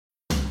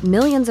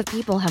Millions of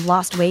people have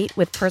lost weight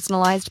with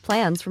personalized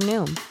plans from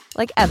Noom.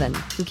 Like Evan,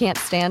 who can't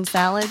stand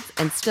salads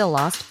and still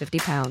lost 50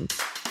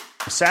 pounds.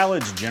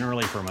 Salads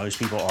generally for most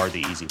people are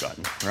the easy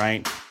button,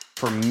 right?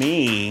 For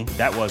me,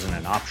 that wasn't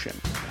an option.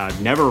 I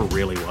never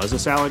really was a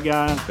salad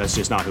guy. That's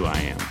just not who I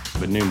am.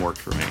 But Noom worked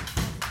for me.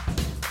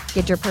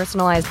 Get your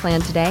personalized plan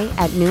today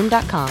at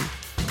Noom.com.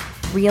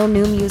 Real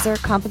Noom user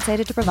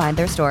compensated to provide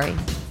their story.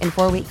 In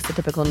 4 weeks, the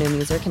typical Noom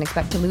user can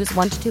expect to lose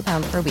 1 to 2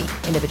 pounds per week.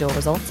 Individual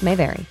results may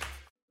vary.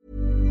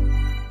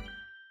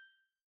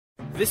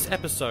 This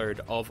episode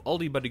of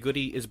Oldie But a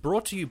Goodie is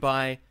brought to you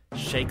by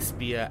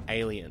Shakespeare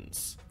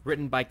Aliens.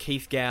 Written by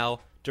Keith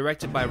Gow,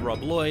 directed by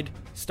Rob Lloyd,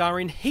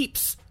 starring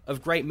heaps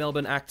of great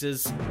Melbourne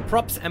actors,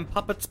 props and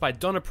puppets by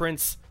Donna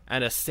Prince,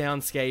 and a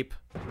soundscape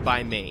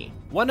by me,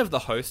 one of the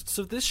hosts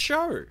of this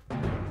show.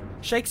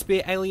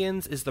 Shakespeare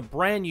Aliens is the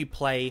brand new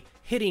play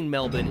hitting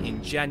Melbourne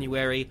in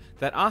January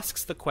that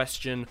asks the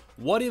question,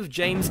 what if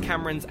James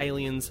Cameron's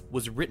Aliens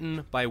was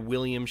written by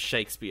William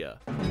Shakespeare?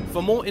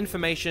 For more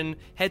information,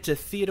 head to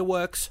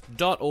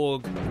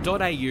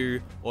theatreworks.org.au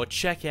or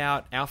check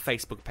out our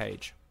Facebook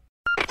page.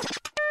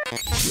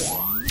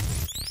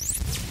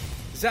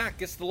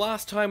 Zach, it's the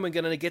last time we're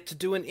going to get to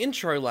do an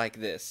intro like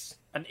this.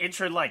 An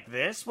intro like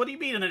this? What do you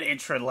mean an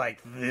intro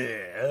like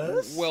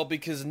this? Well,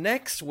 because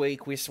next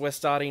week we're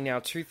starting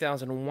our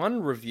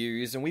 2001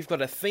 reviews and we've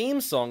got a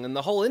theme song and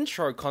the whole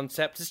intro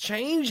concept is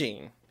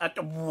changing.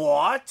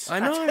 What? I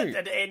know.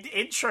 An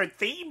intro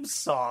theme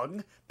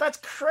song? That's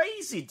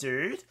crazy,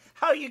 dude.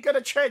 How are you going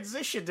to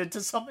transition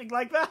into something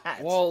like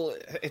that? Well,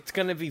 it's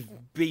going to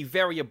be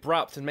very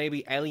abrupt and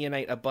maybe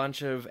alienate a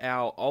bunch of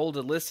our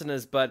older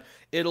listeners, but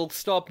it'll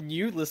stop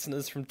new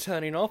listeners from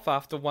turning off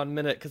after 1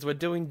 minute because we're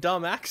doing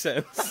dumb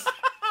accents.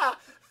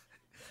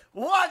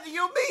 What do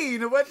you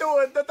mean we're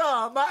doing the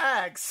dumb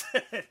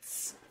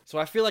accents? So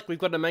I feel like we've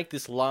got to make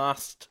this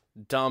last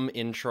dumb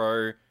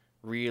intro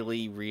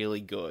really,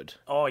 really good.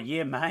 Oh,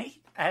 yeah, mate.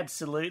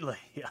 Absolutely.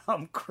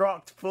 I'm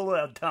crocked full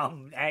of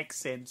dumb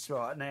accents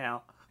right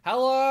now.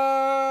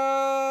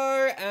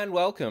 Hello and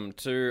welcome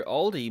to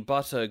Oldie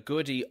But a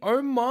Goodie.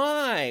 Oh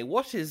my,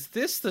 what is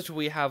this that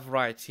we have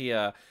right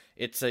here?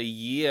 It's a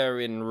year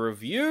in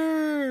review.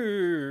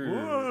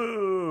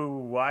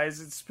 Ooh, why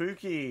is it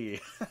spooky?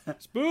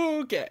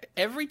 Spook!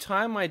 Every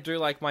time I do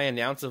like my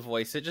announcer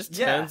voice, it just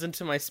turns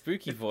into my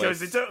spooky voice.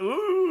 Goes into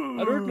ooh.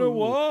 I don't know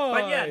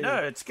why. But yeah, no,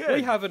 it's good.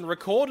 We haven't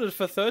recorded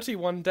for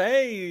 31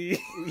 days.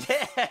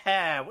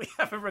 Yeah, we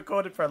haven't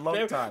recorded for a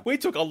long time. We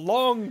took a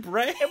long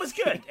break. It was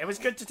good. It was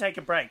good to take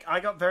a break. I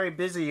got very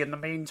busy in the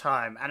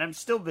meantime, and I'm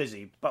still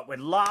busy, but we're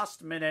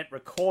last minute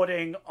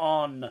recording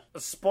on,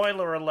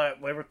 spoiler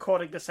alert, we're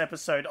recording this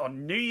episode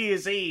on New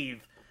Year's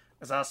Eve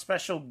as our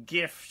special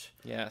gift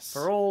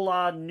for all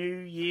our New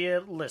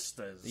Year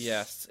listeners.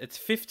 Yes, it's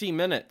 50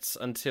 minutes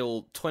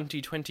until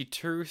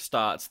 2022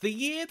 starts. The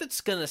year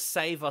that's going to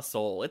save us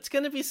all. It's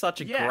going to be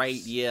such a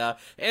great year.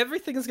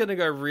 Everything's going to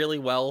go really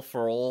well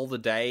for all the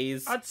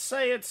days. I'd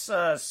say it's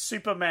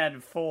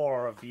Superman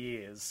 4 of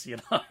years, you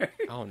know?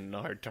 Oh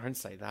no, don't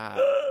say that.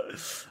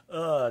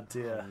 Oh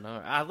dear. Oh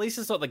no, at least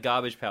it's not the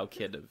Garbage Pail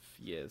Kid of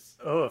years.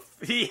 Oof.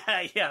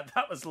 Yeah,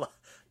 that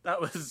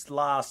was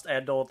last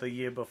and or the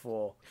year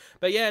before.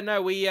 But yeah,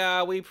 no, we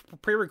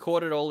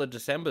pre-recorded all the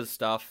December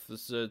stuff.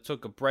 So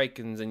took a break,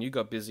 and then you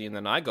got busy, and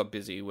then I got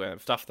busy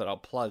with stuff that I'll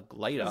plug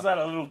later. Is that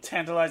a little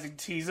tantalizing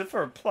teaser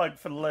for a plug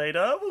for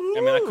later? Ooh. I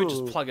mean, I could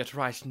just plug it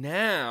right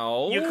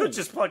now. You could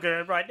just plug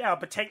it right now,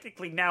 but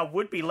technically now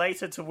would be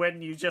later to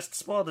when you just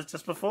spoiled it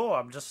just before.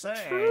 I'm just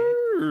saying.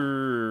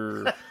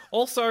 True.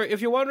 Also, if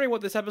you're wondering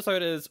what this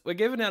episode is, we're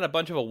giving out a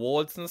bunch of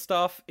awards and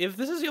stuff. If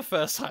this is your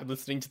first time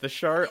listening to the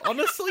show,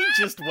 honestly,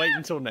 just wait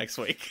until next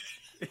week.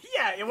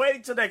 Yeah, you're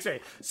waiting till next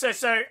week.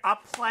 So our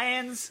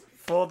plans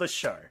for the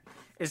show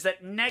is that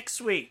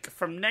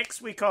from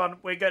next week on,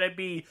 we're going to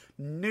be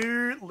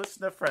new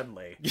listener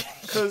friendly.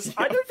 Because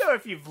I don't know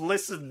if you've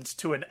listened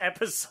to an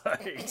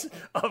episode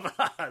of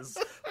us,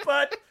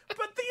 but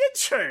the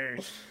intro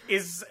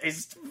is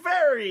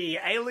very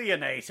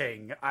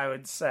alienating, I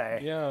would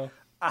say. Yeah.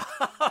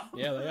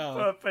 Yeah, they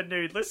are. For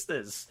new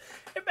listeners.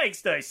 It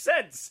makes no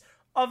sense.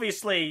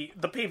 Obviously,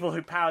 the people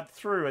who powered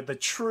through are the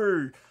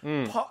true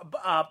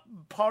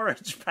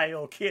porridge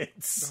pail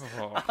kids.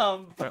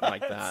 Oh, don't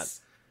like that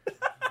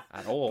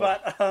at all.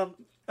 But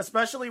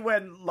especially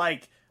when,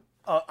 like,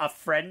 a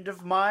friend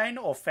of mine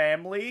or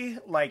family,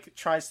 like,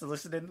 tries to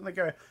listen in and they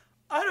go,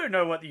 I don't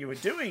know what you were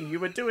doing. You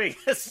were doing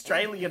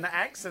Australian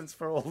accents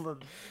for all the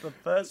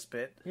first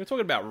bit. You were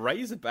talking about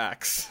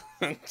Razorbacks.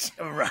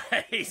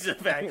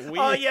 Razorback. Weird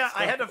Oh, yeah,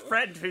 stuff. I had a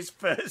friend whose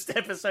first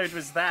episode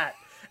was that,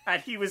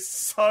 and he was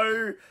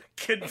so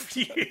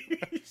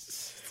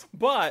confused.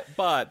 But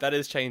that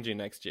is changing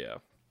next year.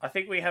 I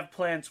think we have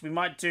plans. We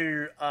might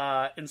do,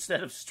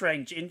 instead of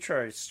strange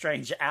intros,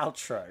 strange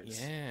outros.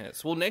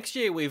 Yes. Well, next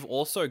year we've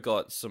also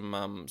got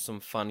some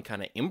fun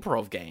kind of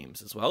improv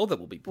games as well that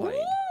we'll be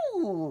playing.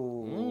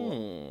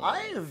 Ooh.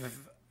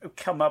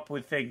 come up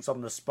with things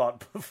on the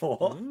spot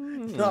before.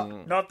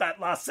 Not that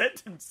last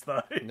sentence,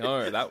 though.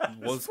 No, that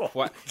was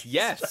quite...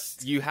 Yes,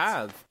 you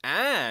have.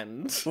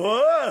 And...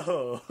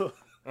 Whoa!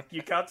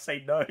 You can't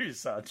say no,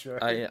 Sandro.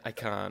 I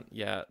can't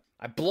yet.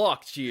 I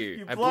blocked you.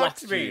 You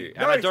blocked me. You.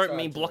 No, And I don't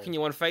mean Sandro. blocking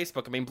you on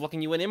Facebook. I mean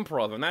blocking you in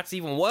improv, and that's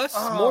even worse.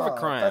 It's more of a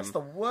crime. That's the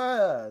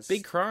worst.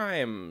 Big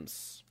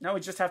crimes. Now we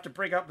just have to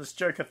bring up this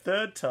joke a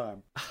third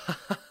time.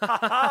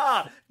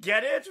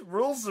 Get it?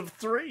 Rules of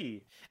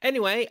 3.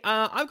 Anyway,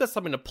 I've got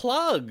something to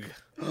plug.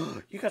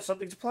 You got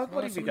something to plug?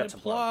 What have you got to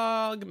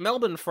plug?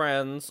 Melbourne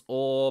friends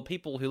or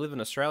people who live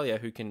in Australia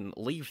who can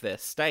leave their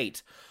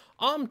state.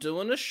 I'm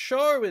doing a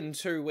show in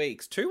 2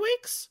 weeks. 2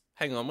 weeks?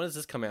 Hang on, when does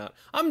this come out?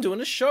 I'm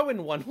doing a show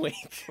in 1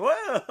 week.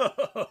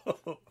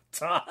 Whoa!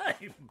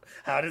 Time!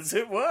 How does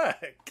it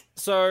work?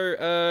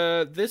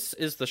 So, this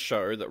is the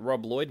show that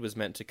Rob Lloyd was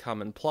meant to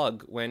come and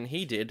plug when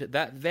he did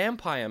that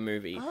vampire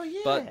movie. Oh,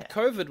 yeah. But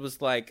COVID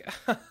was like,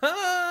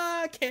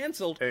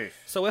 cancelled. Oof.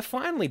 So we're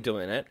finally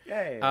doing it.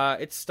 Yay.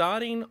 It's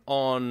starting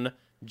on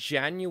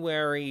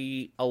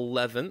January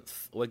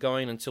 11th. We're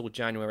going until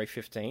January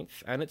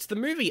 15th. And it's the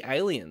movie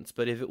Aliens,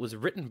 but if it was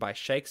written by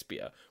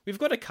Shakespeare. We've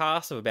got a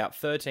cast of about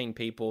 13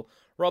 people.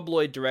 Rob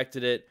Lloyd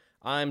directed it.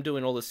 I'm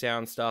doing all the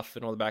sound stuff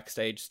and all the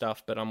backstage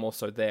stuff, but I'm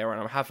also there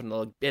and I'm having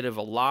a bit of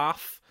a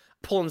laugh,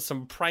 pulling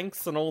some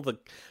pranks on all the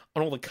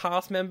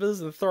cast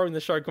members and throwing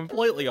the show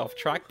completely off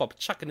track by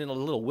chucking in a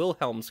little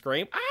Wilhelm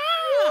scream.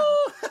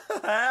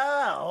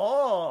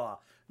 Oh,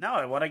 now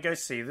I want to go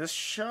see this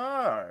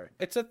show.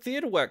 It's at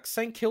TheatreWorks,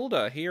 St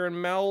Kilda, here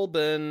in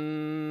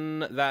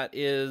Melbourne. That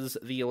is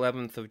the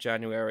 11th of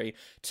January.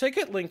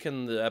 Ticket link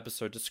in the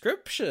episode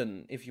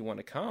description if you want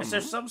to come. Is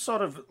there some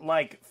sort of,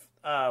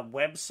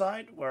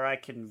 website where I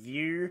can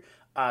view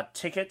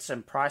tickets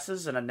and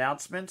prices and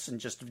announcements and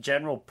just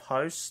general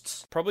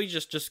posts? Probably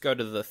just go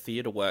to the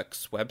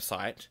TheatreWorks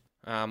website,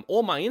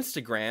 or my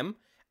Instagram,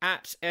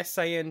 at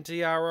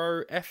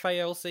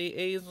SANDROFALCE.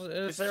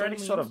 Is there any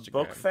sort of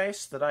book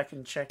face that I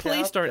can check out?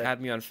 Please don't add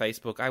me on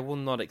Facebook. I will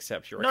not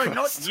accept your No,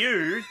 request. not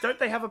you. Don't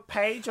they have a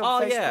page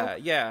on Facebook?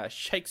 yeah.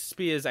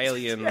 Shakespeare's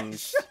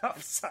Aliens. Shut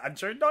up,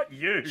 Sandro. Not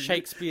you.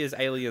 Shakespeare's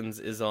Aliens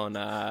is on.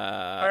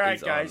 All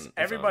right, guys.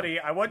 Everybody,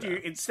 I want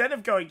you, instead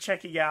of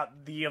checking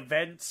out the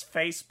event's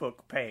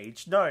Facebook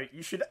page, no,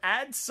 you should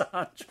add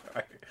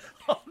Sandro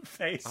on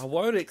Facebook. I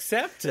won't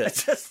accept it.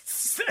 Just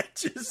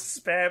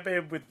spam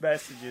him with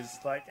messages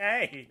like,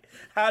 hey,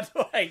 how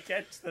do I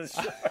get to the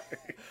show?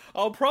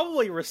 I'll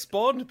probably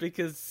respond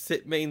because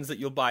it means that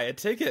you'll buy a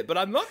ticket, but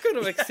I'm not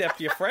going to accept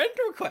your friend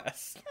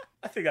request.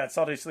 I think that's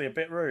honestly a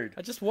bit rude.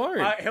 I just won't.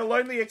 He'll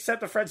only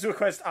accept a friend's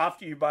request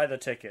after you buy the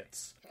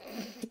tickets.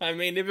 I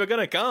mean, if you're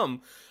going to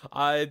come,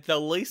 the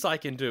least I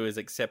can do is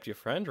accept your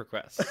friend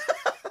request.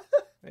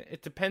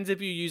 It depends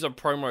if you use a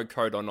promo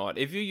code or not.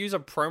 If you use a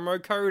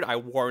promo code, I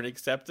won't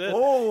accept it.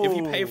 Oh. If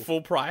you pay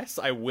full price,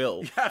 I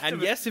will.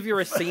 And yes, if you're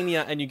a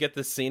senior and you get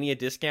the senior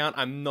discount,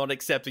 I'm not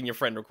accepting your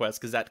friend request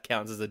because that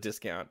counts as a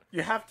discount.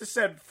 You have to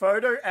send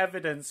photo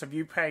evidence of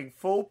you paying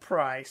full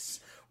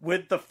price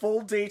with the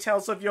full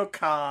details of your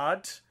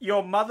card,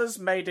 your mother's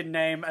maiden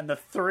name, and the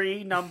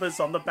 3 numbers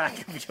on the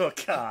back of your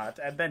card,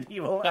 and then he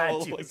will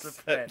add you as a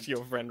friend. Accept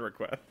your friend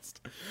request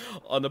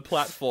on a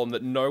platform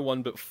that no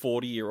one but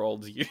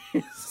 40-year-olds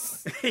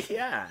use.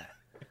 Yeah,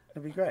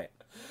 that'd be great.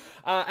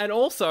 And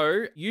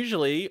also,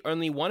 usually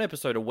only one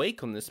episode a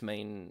week on this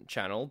main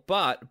channel,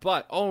 but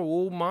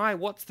oh my,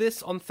 what's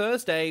this? On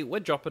Thursday, we're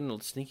dropping a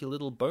sneaky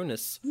little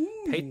bonus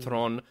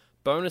Patreon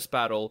bonus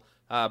battle.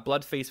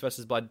 Blood Feast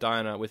versus Blood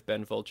Diner with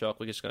Ben Volchok.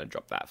 We're just going to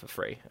drop that for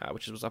free,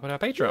 which is what's up on our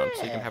Patreon.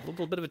 So you can have a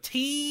little bit of a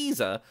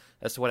teaser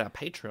as to what our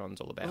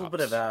Patreon's all about. A little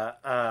bit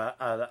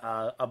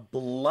of a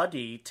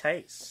bloody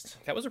taste.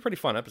 That was a pretty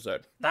fun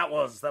episode. That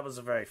was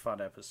a very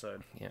fun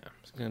episode. Yeah,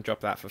 I'm going to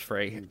drop that for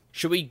free.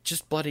 Should we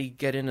just bloody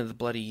get into the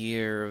bloody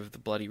year of the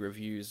bloody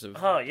reviews of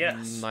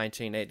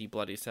 1980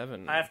 Bloody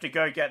 7? I have to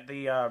go get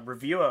the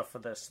reviewer for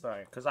this,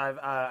 though, because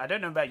I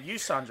don't know about you,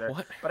 Sandro,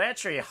 but I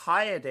actually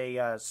hired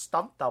a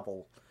stunt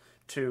double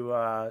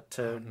to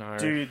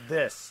do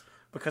this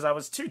because I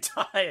was too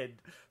tired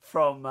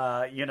from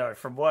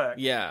work.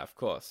 Yeah, of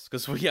course,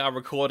 because we are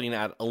recording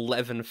at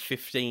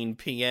 11:15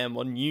 p.m.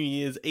 on New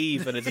Year's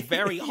Eve, and it's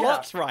very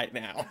hot right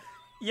now.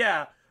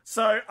 Yeah,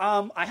 so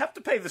I have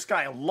to pay this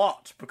guy a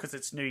lot because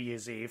it's New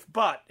Year's Eve,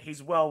 but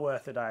he's well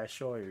worth it, I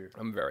assure you.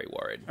 I'm very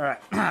worried. All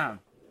right.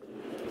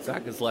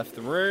 Zach has left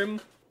the room.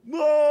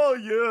 Oh,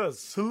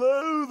 yes.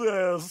 Hello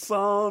there,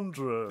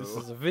 Sandro. This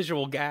is a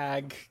visual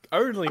gag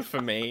only for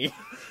me.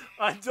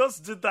 I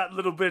just did that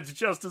little bit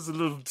just as a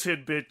little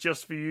tidbit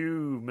just for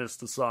you,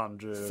 Mr.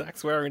 Sandro.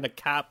 Zach's wearing a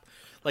cap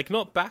Like,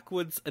 not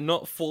backwards and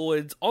not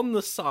forwards, on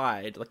the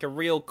side, like a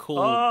real cool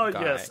Oh,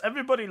 guy. yes.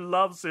 Everybody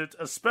loves it,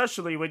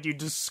 especially when you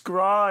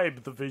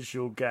describe the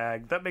visual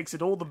gag. That makes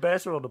it all the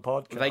better on the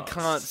podcast. They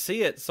can't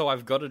see it, so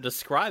I've got to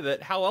describe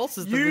it. How else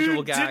is the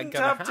visual gag didn't going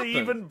to have happen? to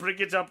even bring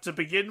it up to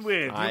begin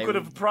with. You could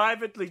have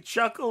privately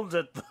chuckled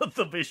at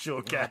the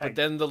visual gag. But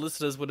then the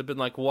listeners would have been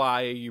like,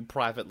 why are you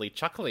privately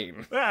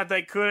chuckling? Yeah,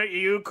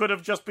 you could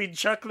have just been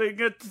chuckling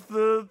at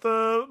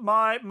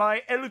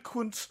my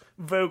eloquent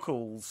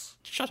vocals.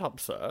 Shut up,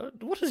 sir.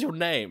 What is your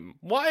name?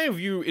 Why have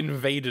you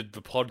invaded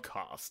the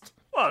podcast?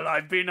 Well,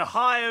 I've been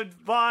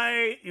hired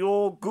by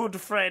your good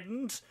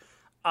friend,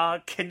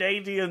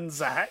 Canadian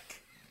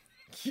Zach.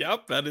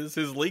 Yep, that is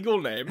his legal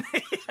name.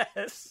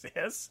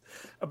 Yes.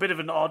 A bit of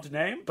an odd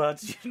name,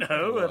 but, it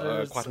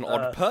is, Quite an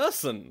odd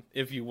person,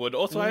 if you would.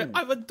 Also,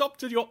 I've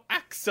adopted your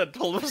accent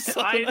all of a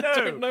sudden. I know. I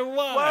don't know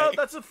why. Well,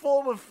 that's a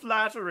form of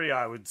flattery,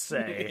 I would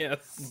say.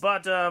 Yes.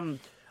 But,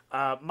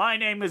 my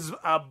name is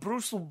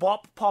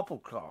Brucelbop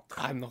Popplecock.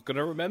 I'm not going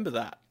to remember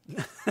that.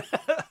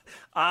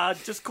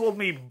 Just call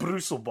me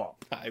Brucelbop.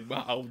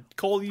 I'll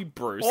call you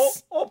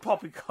Bruce. Or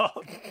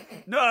Poppycock.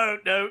 No.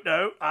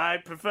 I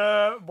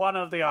prefer one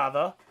or the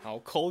other. I'll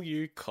call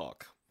you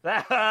Cock.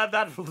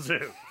 That will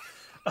do.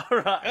 All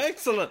right.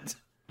 Excellent.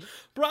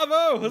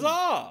 Bravo,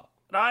 huzzah!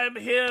 I am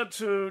here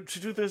to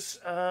do this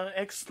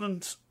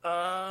excellent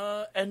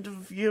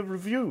end-of-year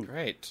review.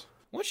 Great.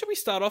 What should we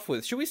start off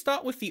with? Should we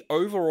start with the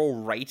overall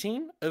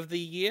rating of the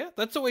year?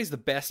 That's always the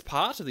best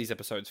part of these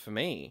episodes for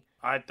me.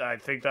 I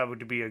think that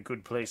would be a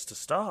good place to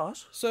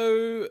start.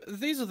 So,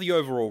 these are the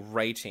overall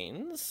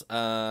ratings.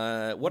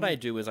 What I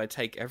do is I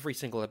take every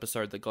single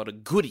episode that got a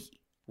goodie,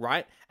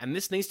 right? And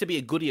this needs to be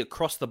a goodie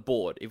across the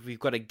board. If we've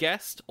got a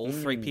guest, all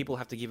three people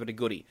have to give it a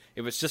goodie.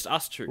 If it's just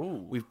us two,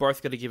 we've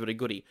both got to give it a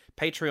goodie.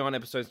 Patreon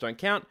episodes don't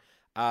count.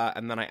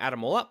 And then I add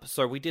them all up.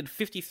 So we did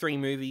 53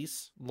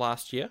 movies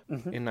last year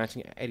in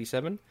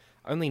 1987.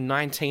 Only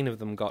 19 of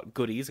them got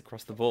goodies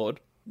across the board.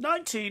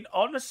 19,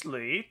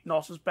 honestly,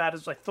 not as bad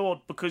as I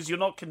thought, because you're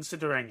not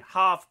considering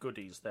half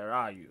goodies there,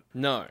 are you?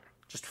 No,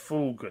 Just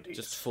full goodies.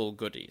 just full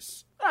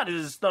goodies. That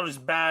is not as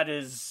bad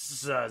as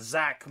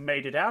Zach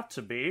made it out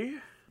to be.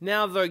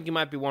 Now, though, you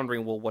might be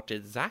wondering, well, what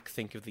did Zach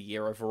think of the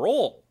year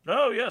overall?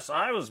 Oh, yes,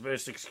 I was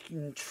most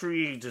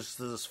intrigued as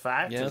to this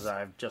fact, Yes. as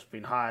I've just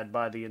been hired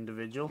by the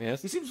individual.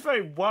 Yes. He seems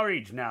very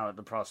worried now at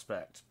the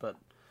prospect, but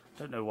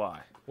don't know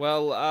why.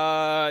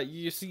 Well,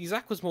 you see,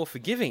 Zach was more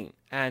forgiving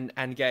and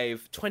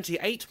gave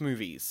 28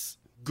 movies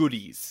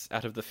goodies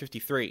out of the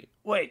 53.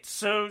 Wait,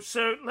 so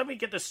let me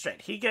get this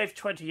straight. He gave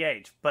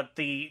 28, but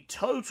the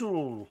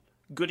total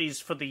goodies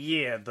for the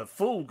year, the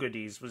full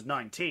goodies, was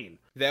 19.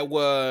 There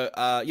were,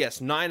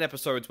 9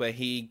 episodes where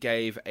he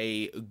gave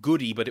a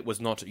goodie, but it was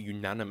not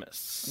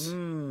unanimous.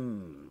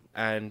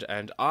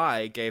 And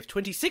I gave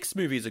 26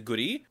 movies a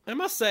goodie. I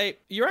must say,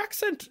 your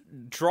accent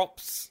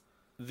drops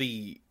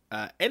the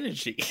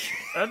energy.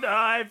 And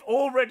I'm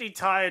already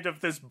tired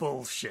of this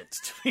bullshit,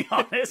 to be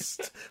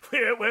honest.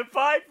 We're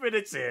 5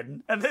 minutes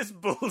in, and this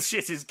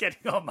bullshit is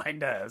getting on my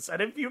nerves.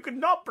 And if you could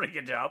not bring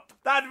it up,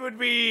 that would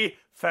be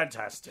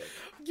fantastic.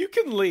 You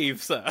can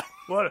leave, sir.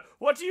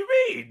 What do you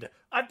mean?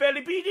 I've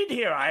barely been in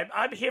here.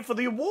 I'm here for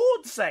the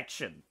awards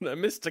section. No,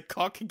 Mr.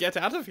 Cock, get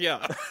out of here.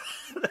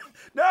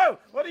 No!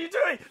 What are you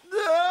doing?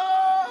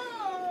 No!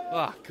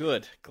 Ah,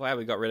 good. Glad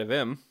we got rid of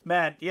him.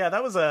 Man, yeah,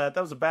 that was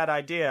a bad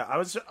idea. I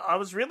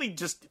was really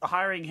just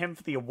hiring him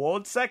for the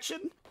awards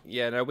section.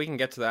 Yeah, no, we can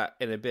get to that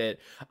in a bit.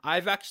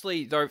 I've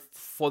actually, though,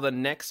 for the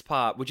next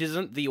part, which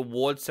isn't the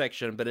award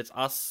section, but it's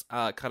us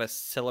kind of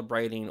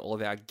celebrating all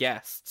of our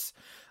guests,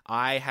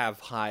 I have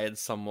hired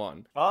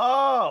someone.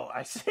 Oh,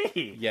 I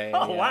see. Yeah,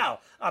 oh, yeah. wow.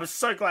 I'm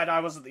so glad I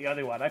wasn't the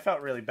only one. I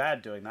felt really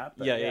bad doing that.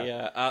 But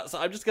Yeah. So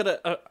I'm just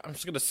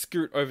gonna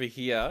scoot over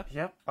here.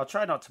 Yep. I'll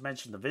try not to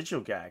mention the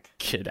visual gag.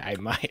 G'day,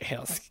 mate.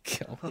 How's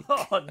it going?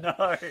 Oh,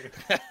 no.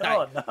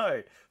 Oh,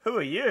 no. Who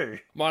are you?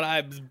 My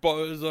name's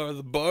Bozo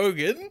the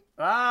Bogan.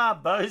 Ah,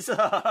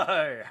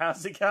 Bozo.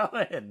 How's it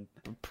going?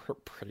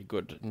 Pretty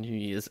good New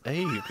Year's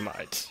Eve,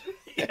 mate.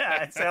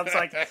 Yeah, it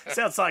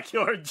sounds like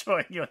you're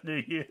enjoying your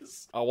New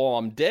Year's. Oh, well,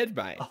 I'm dead,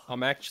 mate.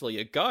 I'm actually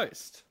a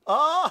ghost.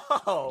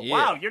 Oh, Yeah.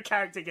 wow, your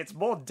character gets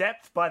more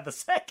depth by the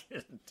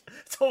second.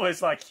 It's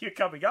almost like you're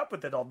coming up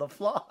with it on the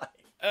fly.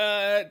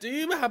 Do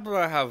you happen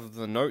to have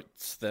the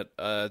notes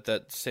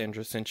that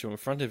Sandra sent you in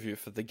front of you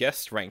for the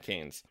guest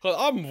rankings? Well,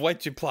 I'm way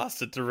too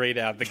plastered to read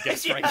out the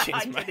guest Yeah, rankings,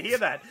 I mate. can hear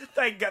that.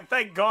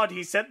 Thank God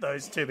he sent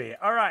those to me.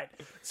 All right,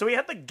 so we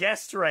had the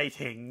guest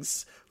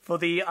ratings for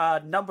the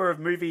number of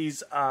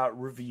movies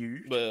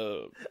reviewed.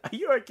 Are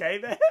you okay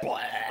there?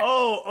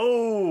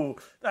 Oh,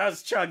 that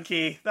was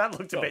chunky. That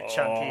looked a bit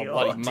chunky.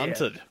 Bloody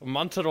dear.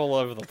 munted all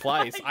over the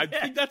place. I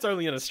think that's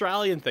only an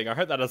Australian thing. I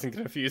hope that doesn't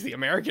confuse the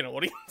American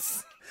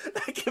audience.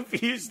 That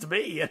confused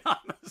me, and I'm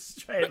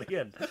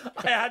Australian.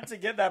 I had to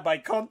get that by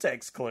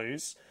context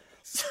clues.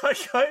 So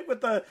going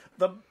with the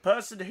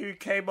person who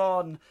came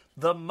on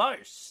the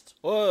most,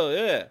 Oh,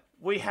 yeah.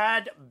 we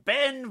had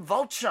Ben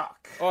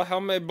Volchok. Oh, how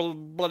many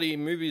bloody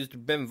movies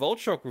did Ben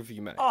Volchok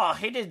review, mate? Oh,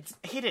 he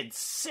did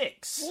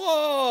 6.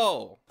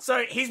 Whoa!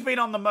 So he's been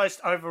on the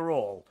most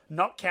overall,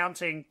 not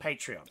counting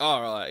Patreon.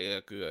 All right, yeah,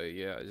 good,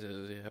 yeah,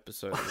 the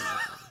episode.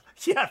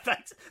 Yeah,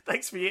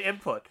 thanks for your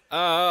input.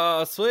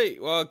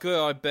 Sweet. Well, good.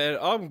 I bet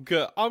I'm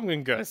good. I'm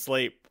gonna go to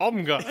sleep.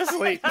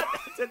 Okay,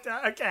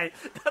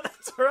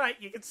 that's all right.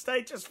 You can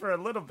stay just for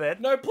a little bit.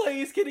 No,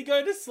 please, can he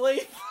go to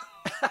sleep?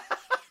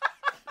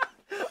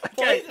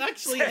 Okay, Please,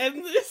 actually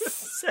end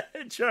this.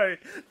 Sergio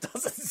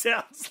doesn't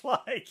sound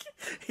like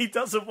he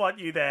doesn't want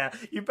you there.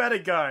 You better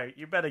go.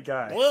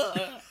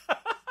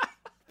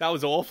 That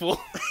was awful.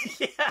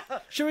 Yeah.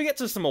 Should we get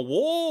to some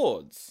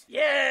awards?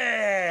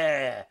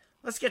 Yeah.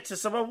 Let's get to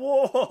some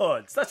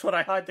awards. That's what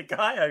I hired the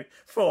guy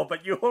for,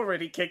 but you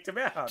already kicked him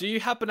out. Do you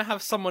happen to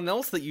have someone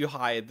else that you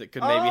hired that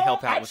could maybe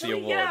help out with the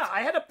awards? Yeah, I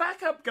had a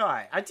backup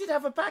guy. I did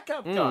have a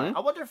backup guy. I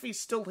wonder if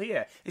he's still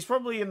here. He's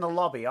probably in the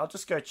lobby. I'll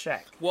just go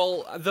check.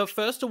 Well, the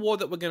first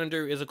award that we're going to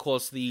do is, of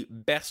course, the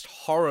Best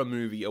Horror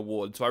Movie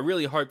Award. So I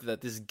really hope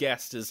that this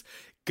guest is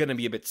going to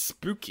be a bit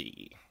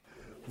spooky.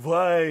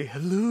 Why,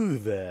 hello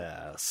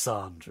there,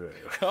 Sandro.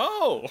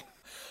 Oh,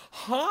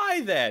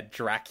 hi there,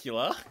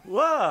 Dracula.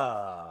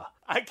 Wow,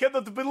 I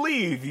cannot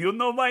believe you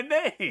know my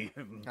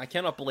name. I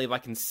cannot believe I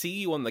can see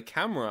you on the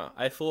camera.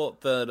 I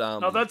thought that,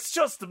 No, that's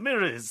just the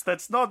mirrors.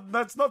 That's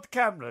not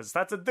cameras.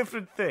 That's a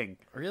different thing.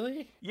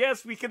 Really?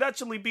 Yes, we can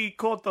actually be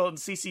caught on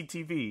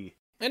CCTV.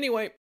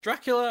 Anyway,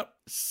 Dracula,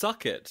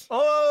 suck it.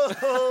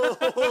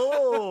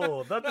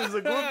 Oh, that is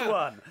a good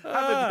one.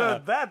 Haven't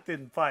heard that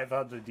in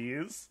 500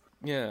 years.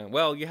 Yeah,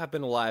 well, you have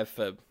been alive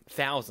for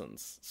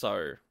thousands,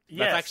 so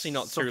that's actually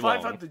not too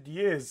long. 500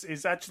 years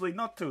is actually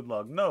not too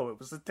long. No, it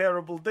was a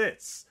terrible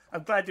diss.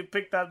 I'm glad you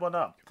picked that one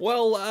up.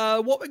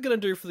 Well, what we're going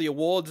to do for the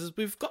awards is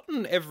we've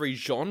gotten every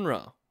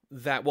genre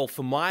that, well,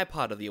 for my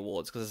part of the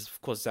awards, because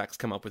of course Zach's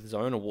come up with his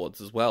own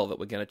awards as well that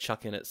we're going to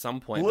chuck in at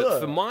some point. Whoa.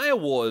 But for my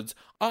awards,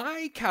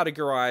 I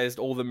categorized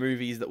all the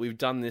movies that we've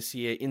done this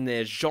year in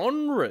their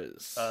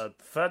genres.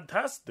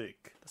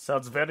 Fantastic.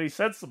 Sounds very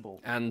sensible.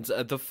 And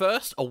the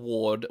first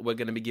award we're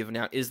going to be giving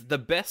out is the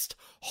Best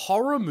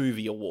Horror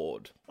Movie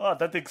Award. Oh,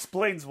 that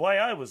explains why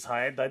I was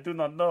hired. I do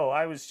not know.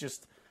 I was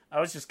just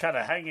kind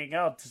of hanging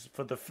out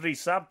for the free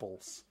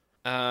samples.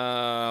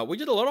 We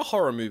did a lot of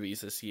horror movies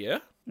this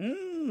year.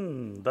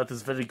 That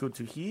is very good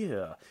to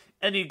hear.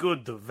 Any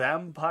good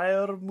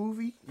vampire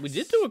movie? We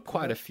did do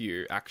quite a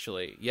few,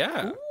 actually.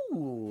 Yeah.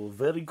 Ooh,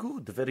 very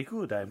good, very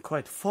good. I am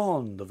quite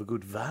fond of a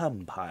good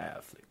vampire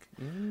flick.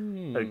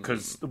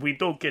 Because we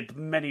don't get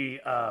many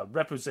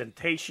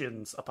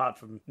representations apart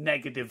from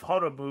negative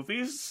horror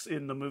movies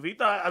in the movie,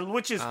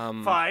 which is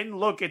fine.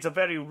 Look, it's a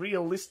very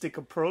realistic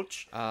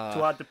approach to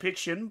our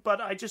depiction, but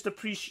I just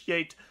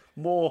appreciate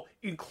more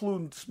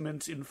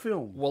inclusion in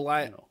film. Well,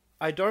 I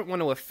don't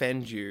want to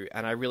offend you,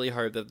 and I really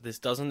hope that this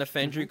doesn't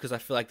offend you, because I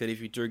feel like that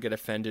if you do get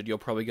offended, you're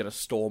probably going to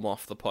storm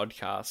off the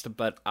podcast.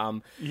 But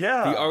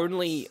the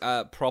only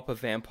proper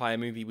vampire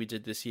movie we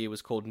did this year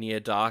was called Near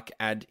Dark,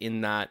 and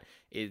in that,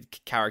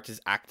 characters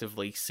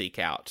actively seek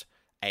out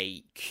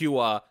a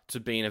cure to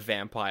being a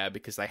vampire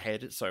because they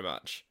hate it so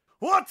much.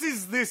 What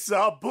is this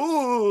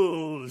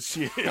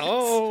bullshit?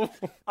 Oh!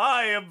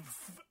 I am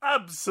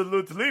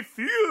absolutely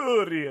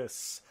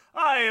furious.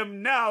 I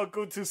am now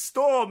going to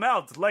storm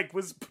out, like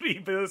was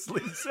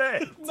previously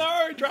said.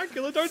 No,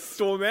 Dracula, don't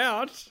storm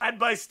out. And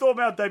by storm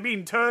out, I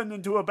mean turn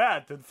into a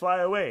bat and fly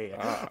away.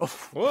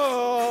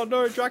 Whoa,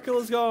 no,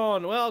 Dracula's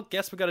gone. Well,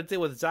 guess we got to deal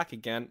with Zach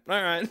again.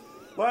 All right.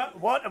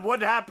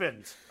 What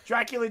happened?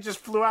 Dracula just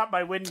flew out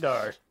my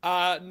window.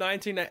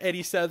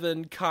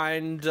 1987,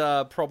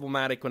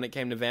 problematic when it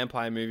came to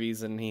vampire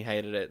movies, and he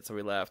hated it, so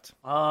we left.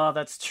 Oh,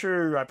 that's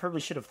true. I probably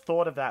should have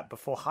thought of that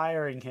before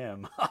hiring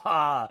him.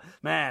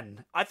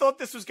 Man, I thought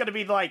this was going to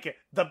be like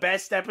the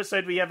best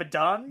episode we ever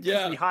done.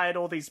 Yeah. We hired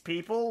all these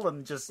people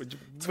and just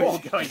we're all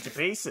going to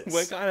pieces.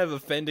 We're kind of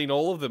offending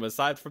all of them,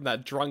 aside from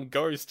that drunk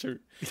ghost who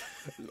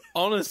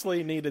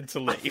honestly needed to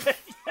leave.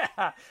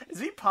 Yeah. Is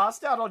he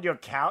passed out on your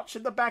couch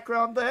in the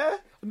background there?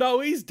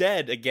 No, he's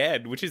dead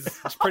again, which is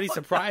pretty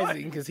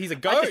surprising because he's a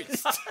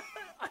ghost.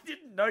 I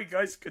didn't know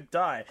ghosts could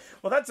die.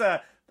 Well, that's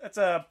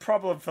a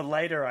problem for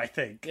later, I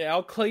think. Yeah,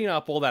 I'll clean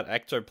up all that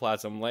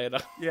ectoplasm later.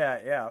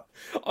 Yeah.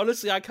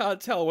 Honestly, I can't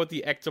tell what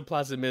the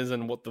ectoplasm is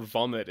and what the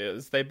vomit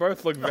is. They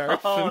both look very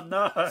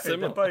no,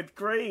 similar. They're both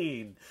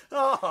green.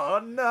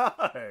 Oh, no.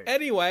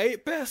 Anyway,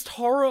 Best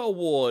Horror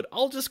Award.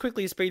 I'll just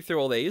quickly speed through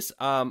all these,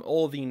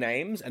 all the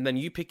names, and then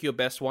you pick your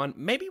best one.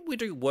 Maybe we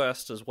do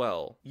worst as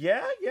well.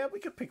 Yeah, we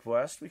could pick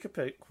worst.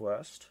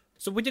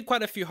 So we did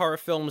quite a few horror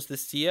films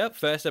this year.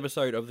 First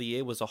episode of the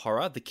year was a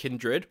horror, The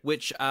Kindred,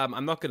 which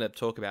I'm not going to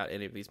talk about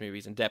any of these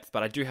movies in depth,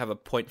 but I do have a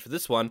point for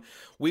this one.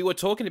 We were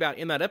talking about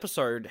in that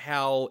episode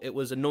how it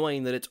was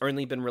annoying that it's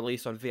only been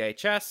released on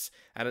VHS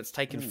and it's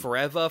taken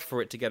forever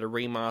for it to get a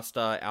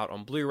remaster out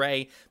on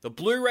Blu-ray. The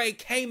Blu-ray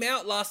came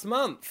out last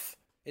month.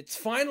 It's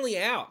finally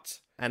out.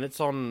 and it's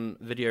on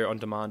video on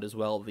demand as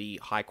well, the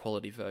high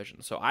quality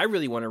version. So I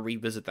really want to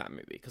revisit that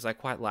movie because I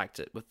quite liked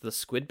it with the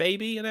squid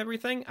baby and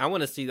everything. I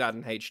want to see that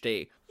in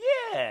HD.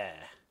 Yeah.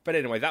 But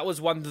anyway, that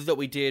was one that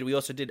we did. We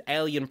also did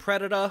Alien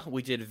Predator.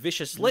 We did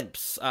Vicious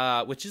Lips,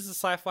 which is a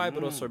sci-fi,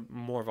 but also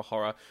more of a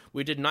horror.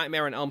 We did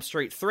Nightmare on Elm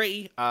Street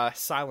 3,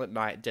 Silent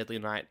Night, Deadly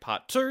Night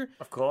Part 2.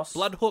 Of course.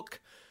 Bloodhook,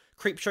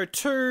 Creepshow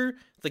 2,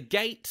 The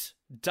Gate,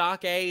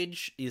 Dark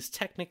Age is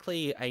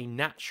technically a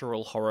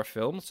natural horror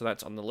film, so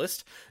that's on the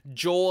list.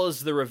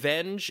 Jaws: The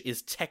Revenge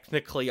is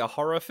technically a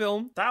horror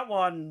film. That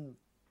one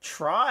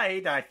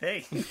tried, I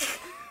think.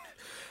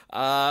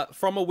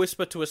 From a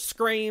Whisper to a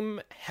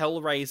Scream,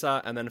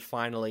 Hellraiser, and then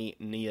finally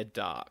Near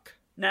Dark.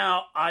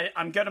 Now,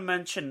 I'm going to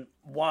mention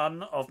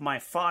one of my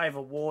 5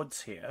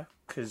 awards here,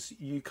 because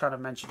you kind of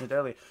mentioned it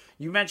earlier.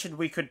 You mentioned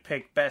we could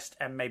pick best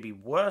and maybe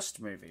worst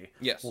movie.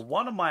 Yes. Well,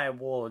 one of my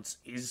awards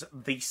is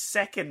the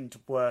second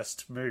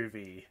worst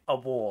movie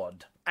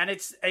award. And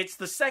it's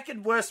the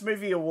second worst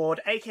movie award,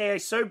 aka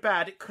so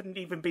bad it couldn't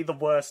even be the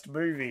worst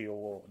movie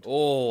award.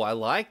 Oh, I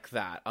like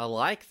that. I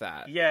like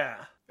that.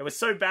 Yeah. It was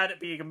so bad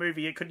at being a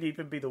movie it couldn't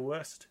even be the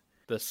worst.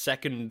 The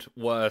second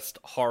worst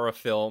horror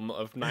film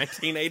of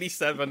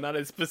 1987. That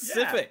is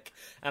specific.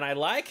 Yeah. And I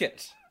like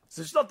it.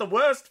 So it's not the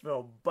worst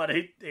film, but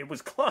it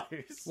was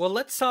close. Well,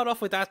 let's start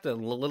off with that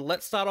then.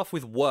 Let's start off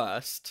with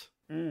worst,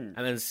 and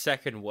then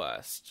second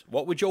worst.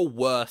 What would your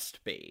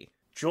worst be?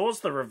 Jaws: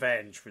 The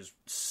Revenge was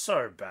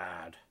so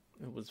bad.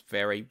 It was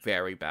very,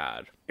 very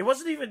bad. It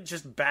wasn't even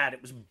just bad,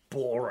 it was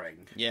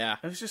boring. Yeah.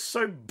 It was just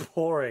so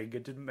boring,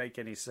 it didn't make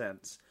any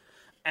sense.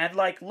 And,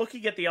 like,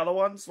 looking at the other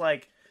ones,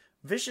 like,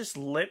 Vicious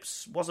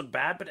Lips wasn't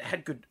bad, but it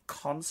had good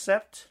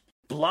concept.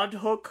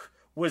 Bloodhook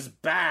was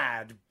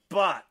bad,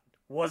 but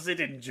was it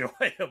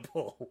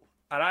enjoyable?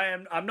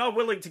 And I'm not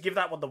willing to give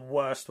that one the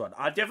worst one.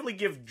 I'd definitely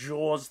give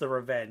Jaws: The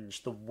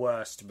Revenge the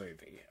worst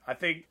movie. I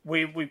think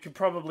we could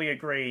probably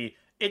agree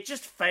it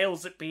just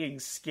fails at being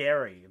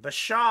scary. The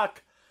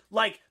shark,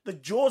 like, the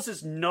Jaws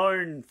is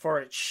known for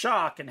its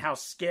shark and how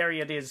scary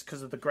it is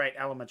because of the great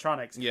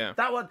animatronics. Yeah.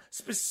 That one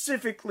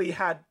specifically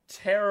had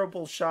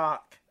terrible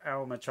shark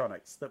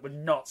animatronics that were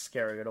not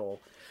scary at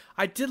all.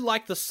 I did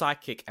like the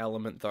psychic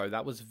element, though.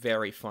 That was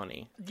very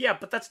funny. Yeah,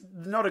 but that's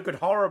not a good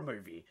horror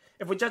movie.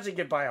 If we're judging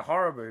it by a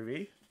horror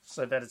movie,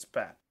 so that it's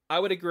bad. I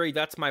would agree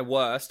that's my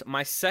worst.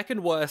 My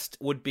second worst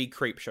would be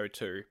Creepshow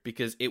 2,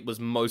 because it was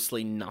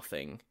mostly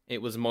nothing.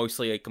 It was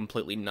mostly a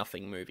completely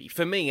nothing movie.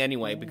 For me,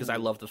 anyway, because I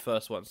love the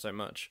first one so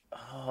much.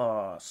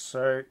 Oh,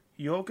 so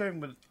you're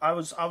going with... I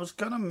was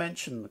going to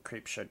mention the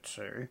Creepshow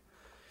 2.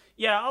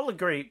 Yeah, I'll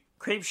agree.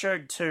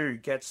 Creepshow 2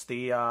 gets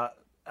the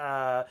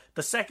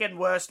second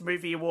worst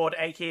movie award,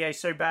 aka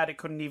so bad it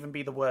couldn't even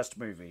be the worst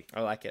movie.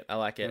 I like it.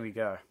 There we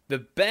go. The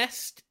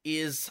best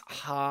is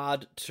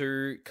hard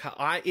to...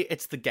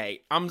 It's The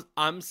Gate.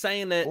 I'm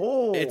saying it.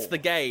 Ooh, it's The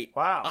Gate.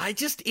 wow.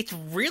 It's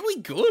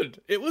really good.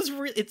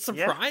 It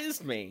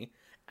surprised me.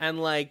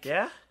 And, like,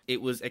 Yeah?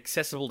 it was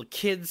accessible to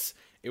kids.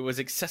 It was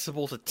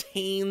accessible to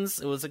teens.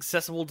 It was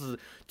accessible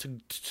to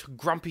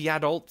grumpy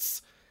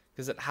adults.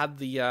 Because it had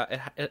the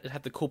it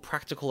had the cool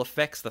practical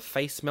effects, the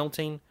face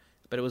melting,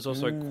 but it was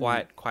also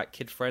quite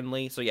kid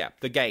friendly. So yeah,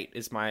 The Gate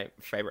is my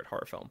favorite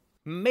horror film.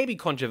 Maybe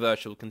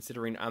controversial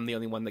considering I'm the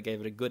only one that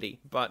gave it a goodie,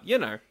 but you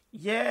know.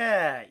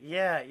 Yeah.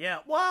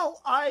 Well,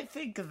 I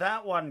think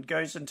that one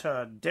goes into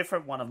a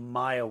different one of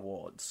my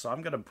awards, so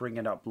I'm going to bring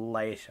it up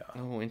later.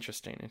 Oh,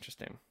 interesting.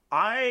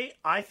 I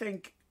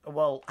think,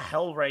 well,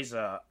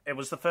 Hellraiser, it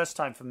was the first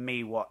time for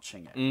me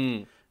watching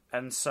it.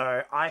 And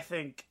so I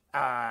think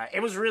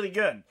it was really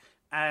good.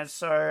 And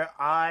so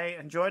I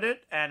enjoyed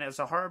it, and as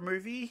a horror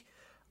movie,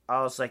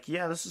 I was like,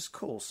 yeah, this is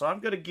cool. So I'm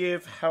going to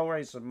give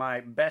Hellraiser my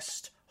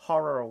best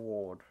horror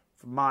award,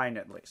 for mine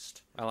at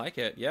least. I like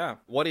it, yeah.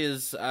 What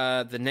is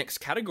the next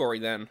category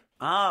then?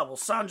 Well,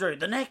 Sandro,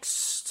 the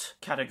next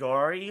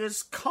category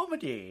is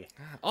comedy.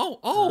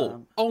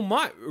 Oh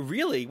my,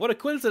 really? What a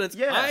coincidence.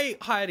 Yeah. I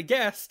hired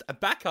a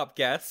backup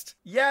guest.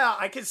 Yeah,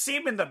 I can see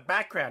him in the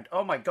background.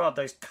 Oh my god,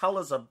 those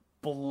colours are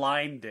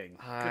blinding.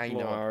 I Good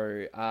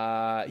Lord.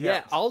 know.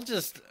 Yeah, I'll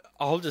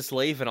just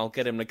leave and I'll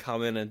get him to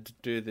come in and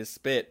do this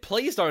bit.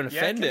 Please don't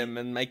offend him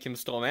and make him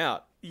storm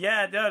out.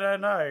 Yeah,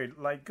 no.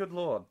 Like, good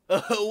Lord.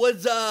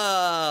 What's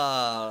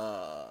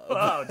up?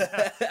 Oh,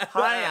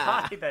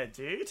 hi there,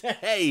 dude.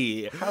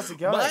 Hey. How's it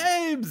going? My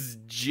name's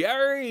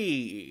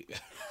Jerry.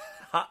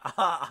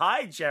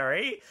 Hi,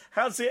 Jerry.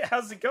 How's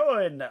it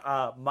going,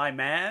 my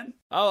man?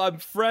 Oh, I'm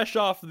fresh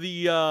off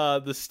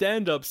the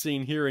stand-up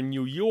scene here in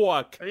New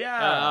York.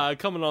 Yeah.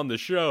 Coming on the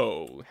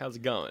show. How's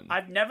it going?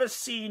 I've never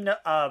seen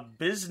a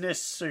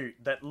business suit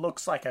that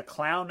looks like a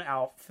clown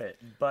outfit,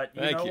 but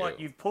you know what?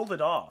 You've pulled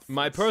it off.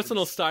 My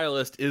personal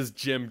stylist is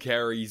Jim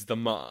Carrey's The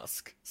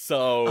Mask.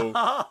 So...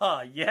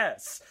 Ah,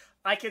 yes.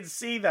 I can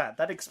see that.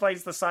 That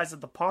explains the size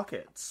of the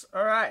pockets.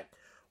 All right.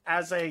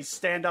 as a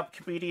stand-up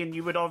comedian,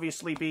 you would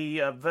obviously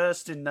be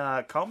versed in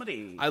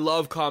comedy. I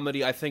love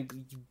comedy. I think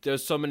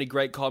there's so many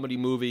great comedy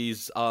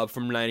movies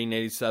from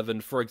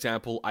 1987. For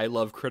example, I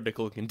love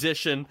Critical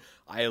Condition.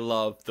 I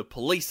love The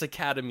Police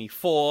Academy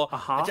 4.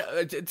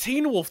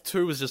 Teen Wolf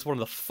 2 is just one of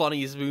the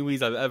funniest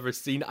movies I've ever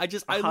seen. I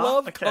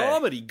love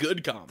comedy,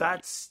 good comedy.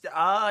 That's,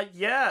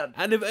 yeah.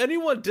 And if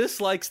anyone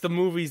dislikes the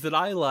movies that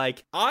I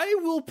like, I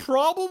will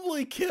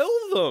probably kill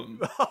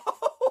them.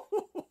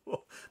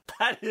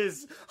 That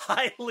is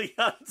highly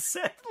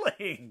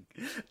unsettling,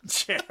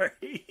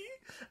 Jerry.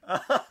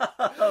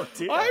 Oh,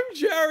 dear. I'm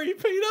Jerry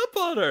Peanut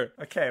Butter.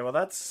 Okay, well,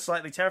 that's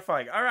slightly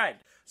terrifying. All right,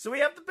 so we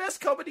have the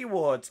Best Comedy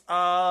Awards.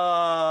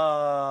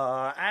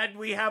 And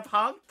we have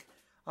Hunk.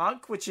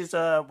 Hunk, which is,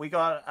 we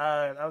got,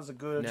 that was a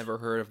good... Never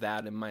heard of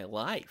that in my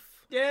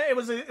life. Yeah, it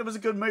was a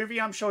good movie.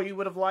 I'm sure you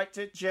would have liked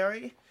it,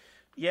 Jerry.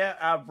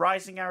 Yeah,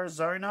 Rising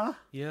Arizona.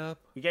 Yep.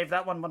 We gave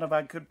that one of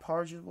our good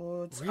Porridge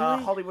Awards.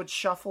 Really? Hollywood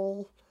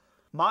Shuffle.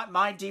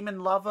 My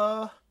Demon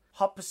Lover.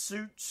 Hot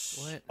Pursuit.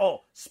 What?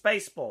 Oh,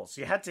 Spaceballs.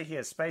 You had to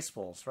hear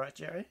Spaceballs, right,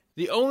 Jerry?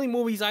 The only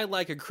movies I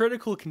like are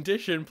Critical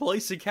Condition,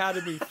 Police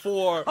Academy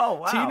 4, Oh,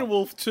 wow. Teen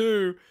Wolf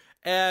 2,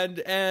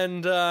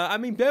 and I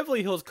mean,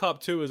 Beverly Hills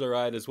Cop 2 is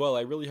alright as well.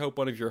 I really hope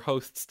one of your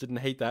hosts didn't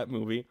hate that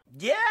movie.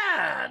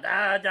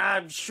 Yeah,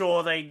 I'm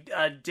sure they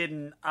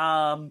didn't.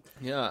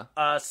 Yeah.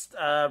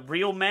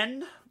 Real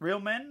Men. Real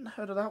Men.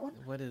 Heard of that one?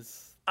 What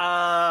is... 3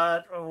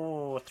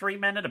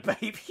 Men and a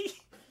Baby.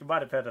 You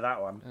might have heard of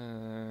that one.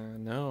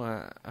 No,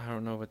 I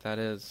don't know what that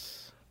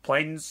is.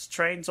 Planes,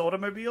 Trains,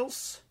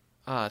 Automobiles.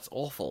 It's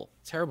awful.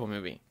 Terrible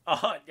movie.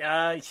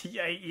 Yeah.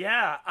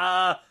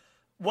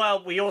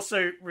 Well, we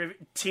also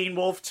Teen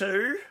Wolf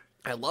 2.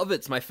 I love it.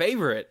 It's my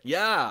favorite.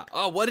 Yeah.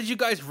 Oh, what did you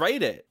guys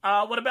rate it?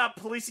 What about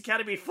Police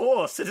Academy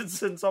 4,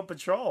 Citizens on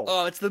Patrol?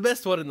 Oh, it's the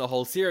best one in the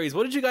whole series.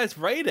 What did you guys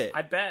rate it?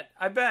 I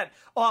bet.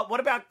 Oh, what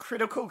about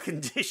Critical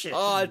Condition?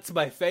 Oh, it's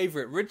my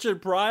favorite.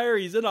 Richard Pryor,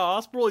 he's in a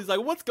hospital. He's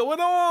like, what's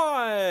going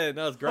on?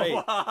 That was great.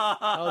 That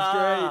was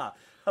great.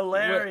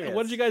 Hilarious.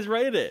 What did you guys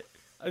rate it?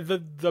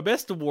 The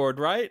best award,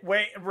 right?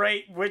 Wait,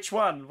 which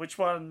one? Which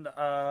one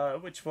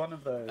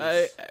of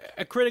those?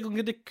 A critical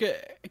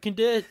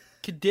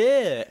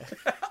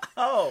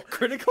Oh,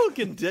 critical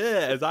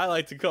condition, as I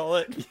like to call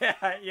it.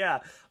 yeah.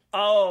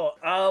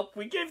 Oh,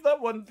 we gave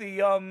that one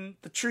the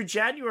True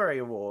January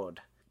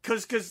Award.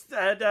 Cause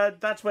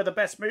that's where the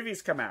best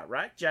movies come out,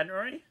 right?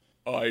 January?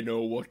 I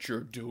know what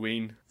you're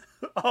doing.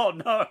 Oh,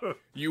 no.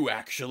 You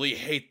actually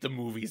hate the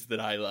movies that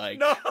I like.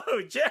 No,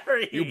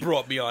 Jerry. You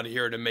brought me on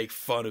here to make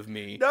fun of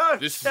me. No,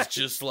 this is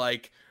just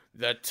like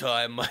that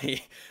time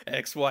my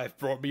ex-wife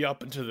brought me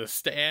up into the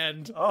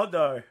stand. Oh,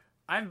 no.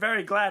 I'm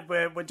very glad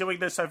we're doing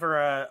this over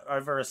a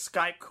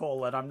Skype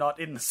call and I'm not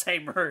in the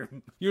same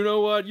room. You know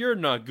what? You're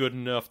not good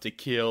enough to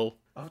kill.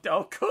 Oh,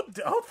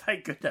 good. Oh,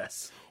 thank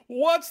goodness.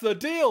 What's the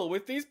deal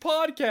with these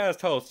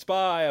podcast hosts?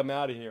 Bye, I'm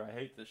out of here. I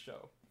hate this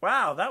show.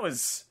 Wow, that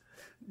was...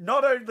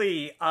 Not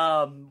only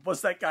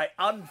was that guy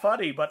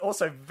unfunny, but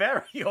also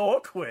very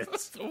awkward.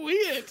 That's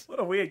weird. What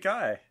a weird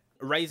guy.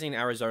 Raising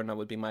Arizona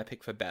would be my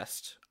pick for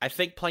best. I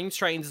think Planes,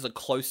 Trains is a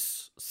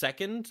close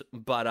second,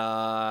 but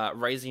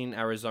Raising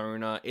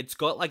Arizona, it's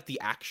got like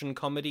the action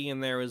comedy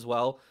in there as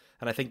well,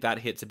 and I think that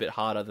hits a bit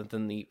harder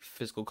than the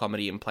physical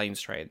comedy in Planes,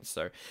 Trains.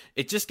 So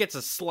it just gets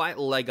a slight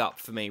leg up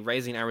for me.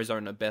 Raising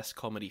Arizona, best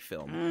comedy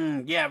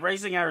film. Yeah,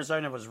 Raising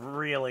Arizona was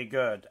really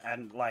good,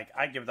 and like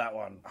I give that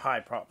one high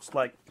props.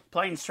 Like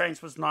Planes,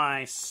 Trains was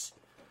nice.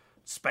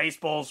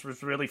 Spaceballs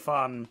was really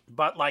fun,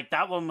 but like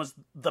that one was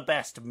the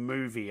best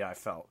movie I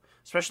felt,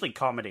 especially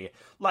comedy.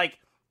 Like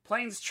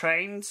Planes,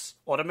 Trains,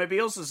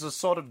 Automobiles is a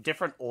sort of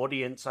different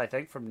audience, I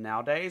think, from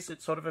nowadays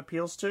it sort of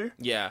appeals to.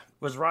 Yeah.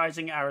 Whereas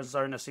Rising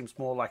Arizona seems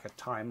more like a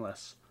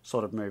timeless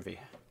sort of movie.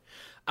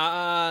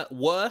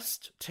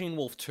 Worst, Teen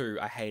Wolf 2.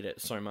 I hate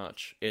it so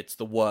much. It's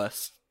the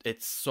worst.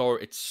 It's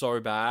so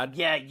bad.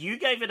 Yeah, you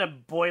gave it a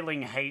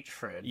boiling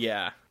hatred.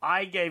 Yeah.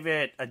 I gave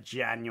it a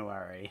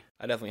January.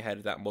 I definitely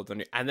hated that more than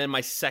you. And then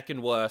my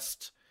second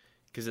worst,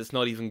 because it's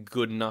not even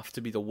good enough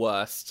to be the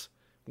worst,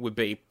 would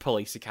be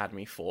Police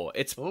Academy 4.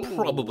 It's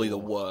probably the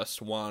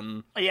worst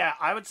one. Yeah,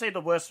 I would say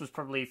the worst was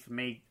probably, for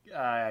me,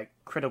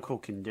 Critical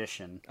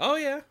Condition. Oh,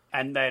 yeah.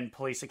 And then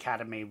Police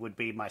Academy would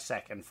be my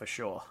second for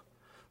sure.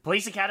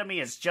 Police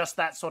Academy is just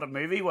that sort of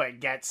movie where it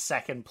gets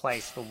second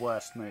place for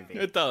worst movie.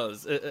 It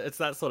does. It's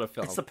that sort of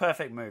film. It's the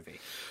perfect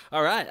movie.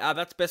 All right,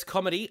 that's best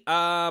comedy.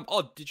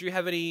 Did you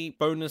have any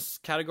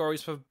bonus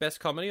categories for best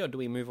comedy, or do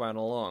we move right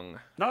along?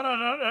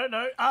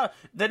 No.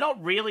 They're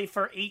not really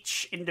for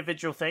each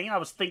individual thing. I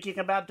was thinking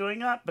about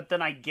doing that, but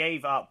then I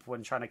gave up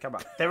when trying to come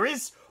up. There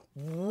is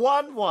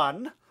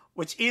one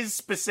which is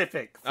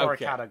specific for a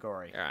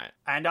category. All right.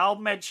 And I'll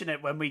mention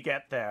it when we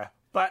get there.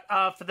 But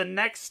for the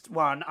next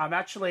one, I've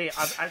actually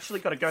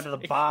got to go to the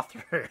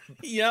bathroom.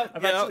 Yep.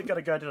 I've actually got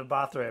to go to the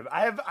bathroom.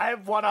 I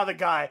have one other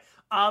guy.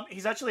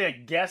 He's actually a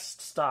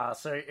guest star,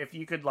 so if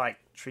you could like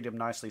treat him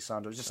nicely,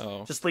 Sandra,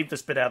 just leave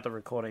this bit out of the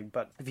recording.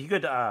 But if you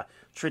could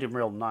treat him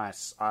real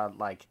nice,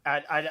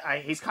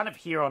 he's kind of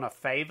here on a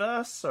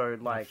favor. So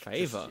like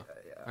favor.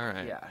 All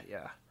right.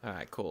 Yeah. All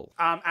right, cool.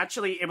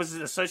 Actually, it was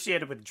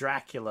associated with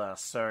Dracula,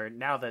 so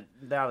now that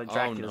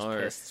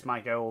Dracula's pissed, this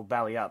might go all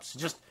belly up. So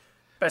just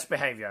best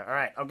behavior. All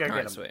right, I'll go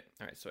get him.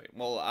 All right, sweet.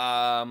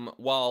 Well,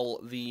 while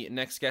the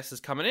next guest is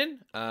coming in,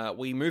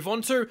 we move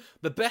on to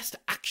the Best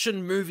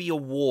Action Movie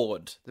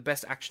Award. The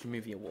Best Action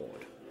Movie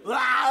Award.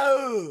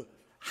 Wow!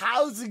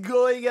 How's it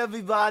going,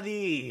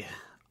 everybody?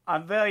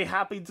 I'm very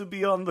happy to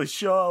be on the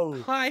show.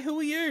 Hi, who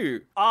are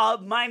you?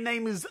 My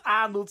name is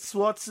Arnold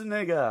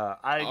Schwarzenegger.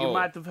 You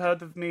might have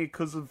heard of me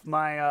because of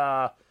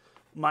my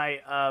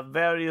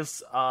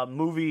various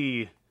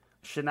movie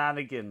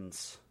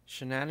shenanigans.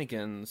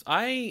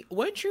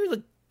 Weren't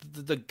you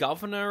the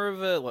governor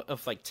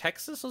of like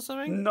Texas or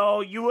something?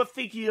 No, you were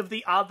thinking of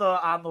the other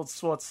Arnold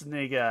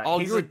Schwarzenegger. Oh,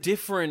 you're a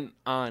different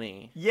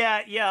Arnie.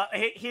 Yeah.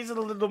 He's a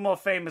little more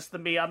famous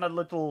than me. I'm a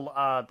little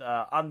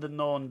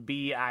underknown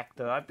B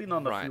actor. I've been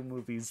on a few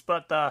movies,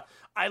 but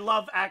I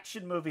love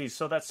action movies,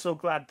 so that's so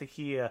glad to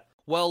hear.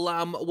 Well,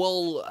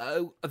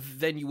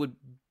 then you would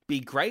be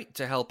great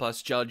to help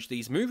us judge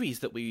these movies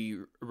that we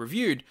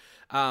reviewed.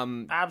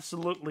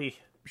 Absolutely.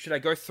 Should I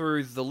go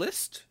through the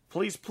list?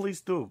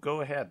 Please do.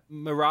 Go ahead.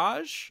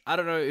 Mirage. I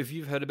don't know if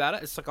you've heard about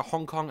it. It's like a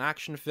Hong Kong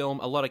action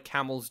film. A lot of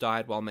camels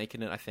died while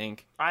making it, I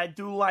think. I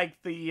do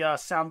like the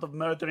sound of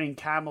murdering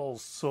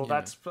camels, so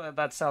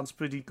that sounds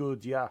pretty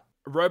good, yeah.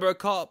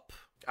 RoboCop.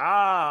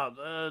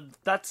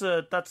 That's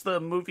the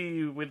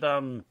movie with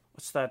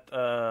what's that?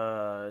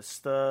 It's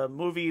the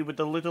movie with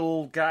the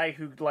little guy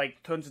who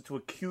like turns into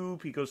a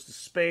cube. He goes to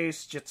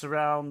space, jets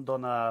around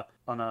on a.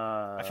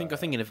 I think I'm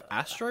thinking of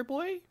Astro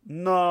Boy.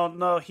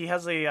 No, he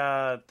has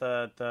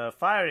the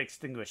fire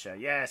extinguisher.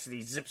 Yes, and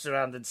he zips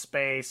around in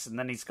space, and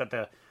then he's got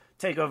to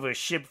take over a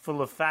ship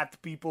full of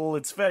fat people.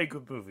 It's a very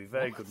good movie.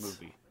 Good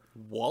movie.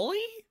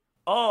 WALL-E?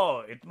 Oh,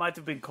 it might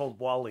have been called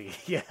WALL-E.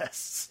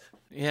 Yes.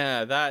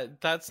 Yeah,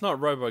 that's not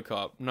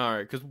RoboCop. No,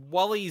 because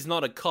WALL-E's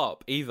not a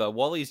cop either.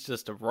 WALL-E's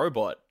just a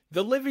robot.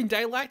 The Living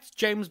Daylights,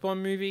 James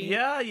Bond movie.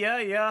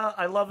 Yeah.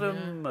 I love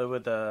him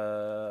with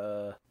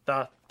da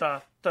da da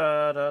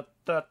da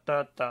da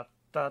da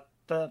da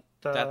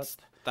da.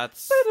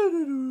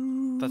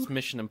 That's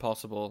Mission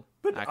Impossible.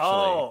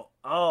 Actually.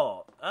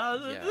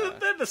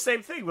 They're the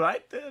same thing,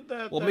 right?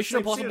 Well, Mission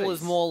Impossible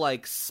is more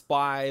like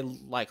spy,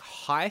 like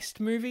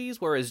heist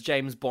movies, whereas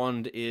James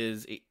Bond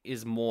is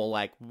more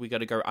like we got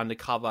to go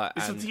undercover.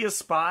 Isn't he a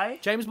spy?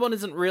 James Bond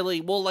isn't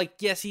really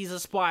yes, he's a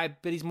spy,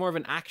 but he's more of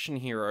an action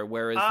hero.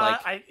 Whereas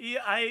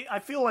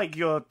I feel like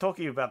you're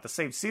talking about the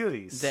same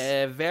series.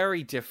 They're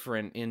very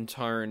different in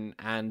tone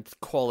and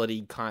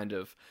quality, kind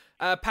of.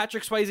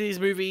 Patrick Swayze's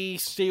movie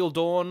Steel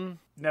Dawn.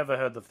 Never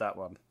heard of that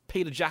one.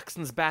 Peter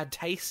Jackson's Bad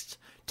Taste.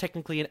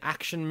 Technically an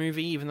action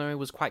movie, even though it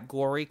was quite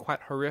gory,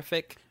 quite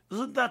horrific.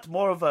 Isn't that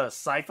more of a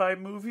sci-fi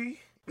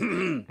movie?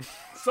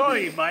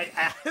 Sorry, my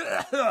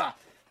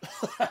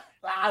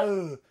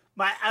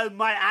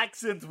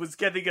accent was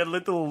getting a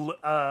little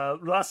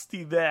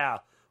rusty there.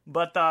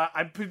 But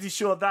I'm pretty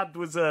sure that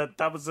was a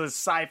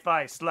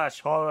sci-fi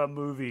 / horror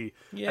movie.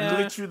 Yeah. And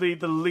literally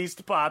the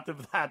least part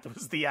of that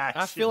was the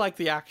action. I feel like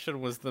the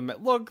action was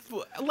look,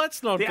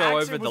 let's not go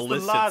over the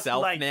list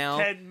itself now.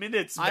 10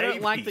 minutes, maybe. I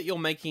don't like that you're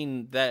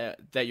making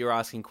that you're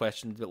asking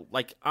questions. But,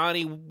 like,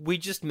 Arnie, we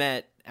just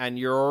met, and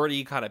you're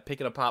already kind of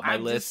picking apart my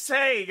list.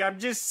 I'm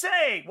just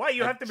saying. Why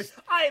you have to be...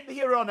 I'm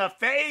here on a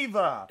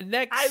favor.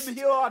 I'm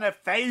here on a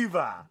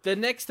favor. The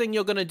next thing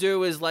you're going to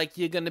do is, like,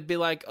 you're going to be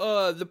like,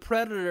 oh, The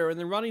Predator and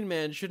The Running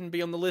Man shouldn't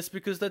be on the list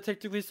because they're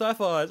technically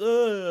sci-fi.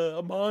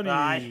 I'm Arnie.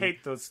 I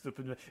hate those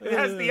stupid... It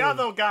has the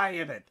other guy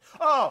in it.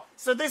 Oh,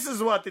 so this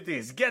is what it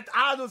is. Get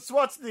Arnold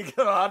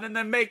Schwarzenegger on and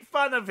then make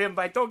fun of him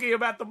by talking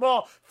about the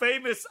more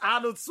famous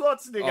Arnold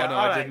Schwarzenegger. Oh, no,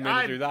 I didn't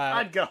mean to do that.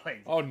 I'm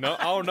going. Oh, no.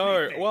 Oh,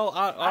 no. Well,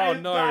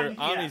 no.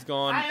 Arnie's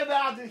gone. I am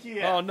out of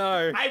here. Oh,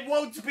 no. I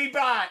won't be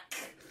back.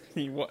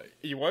 He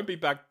won't be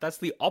back. That's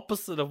the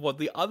opposite of what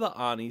the other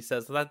Arnie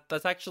says.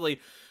 That's actually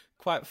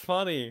quite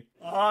funny.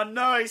 Oh,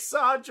 no,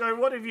 Sandro,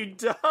 what have you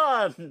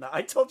done?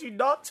 I told you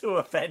not to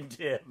offend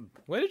him.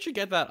 Where did you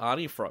get that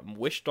Arnie from?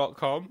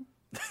 Wish.com?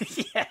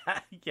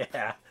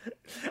 Yeah.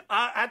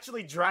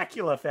 Actually,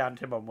 Dracula found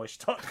him on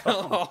Wish.com.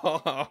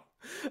 Oh,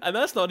 and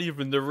that's not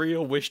even the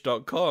real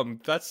Wish.com.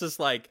 That's just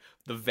like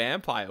the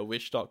vampire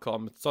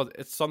Wish.com.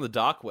 It's on the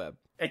dark web.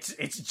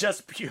 It's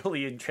just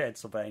purely in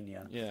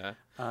Transylvania. Yeah.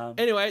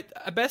 Anyway,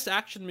 best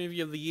action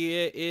movie of the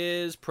year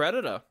is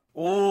Predator.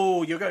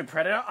 Oh, you're going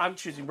Predator? I'm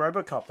choosing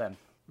RoboCop then.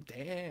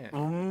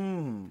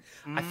 Damn.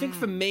 I think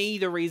for me,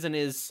 the reason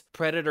is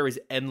Predator is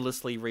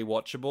endlessly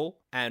rewatchable,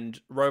 and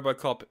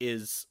RoboCop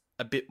is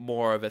a bit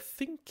more of a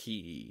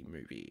thinky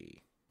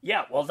movie.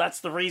 Yeah, well,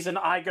 that's the reason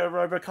I go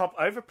RoboCop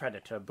over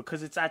Predator,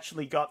 because it's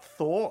actually got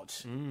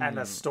thought and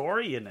a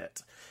story in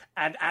it,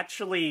 and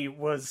actually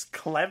was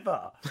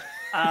clever.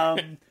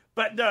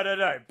 But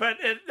no.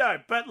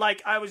 But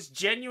like, I was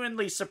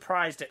genuinely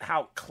surprised at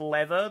how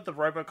clever the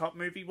RoboCop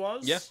movie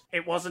was. Yeah.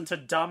 It wasn't a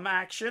dumb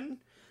action.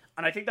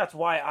 And I think that's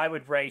why I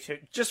would rate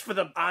it, just for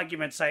the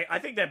argument's sake. I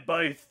think they're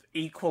both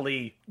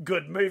equally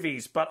good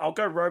movies, but I'll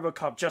go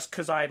RoboCop just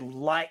because I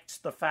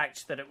liked the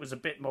fact that it was a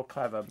bit more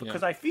clever.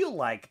 Because I feel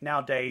like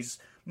nowadays,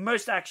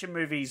 most action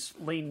movies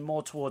lean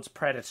more towards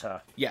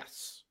Predator.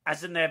 Yes.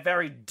 As in, they're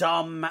very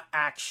dumb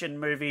action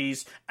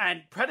movies,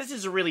 and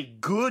Predator's a really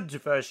good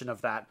version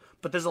of that,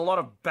 but there's a lot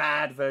of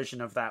bad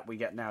version of that we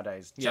get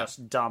nowadays.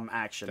 Just dumb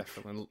action.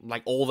 Definitely.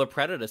 Like all the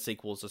Predator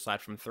sequels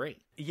aside from 3.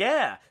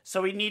 Yeah,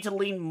 so we need to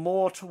lean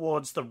more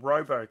towards the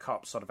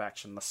RoboCop sort of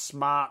action, the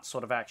smart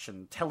sort of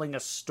action, telling a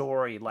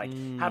story, like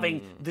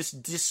having this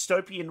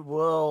dystopian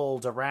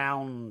world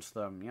around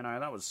them. You know,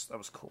 that was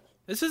cool.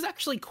 This is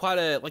actually quite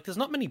there's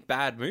not many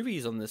bad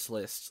movies on this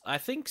list. I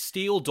think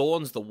Steel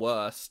Dawn's the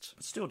worst.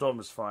 Steel Dawn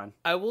was fine.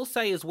 I will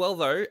say as well,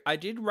 though, I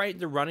did rate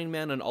The Running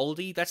Man an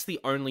oldie. That's the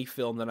only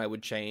film that I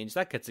would change.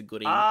 That gets a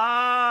goodie.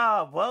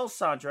 Ah, well,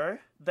 Sandro,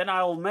 then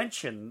I'll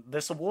mention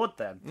this award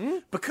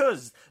then.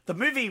 Because the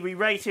movie we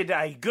rated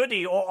a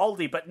goodie or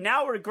oldie, but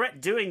now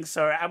regret doing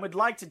so and would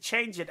like to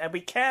change it, and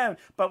we can,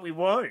 but we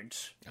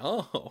won't.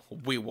 Oh,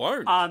 we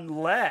won't.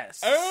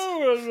 Unless...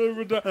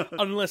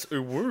 Unless...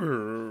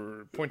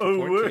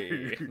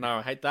 Pointy. No,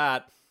 I hate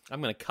that.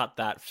 I'm going to cut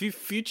that.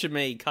 Future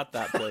me, cut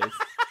that, please.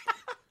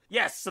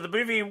 Yes, so the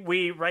movie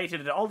we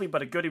rated an oldie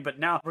but a goodie, but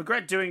now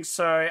regret doing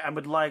so and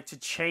would like to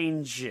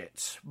change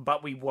it,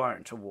 but we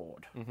won't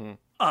award.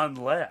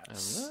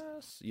 Unless...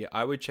 Yeah,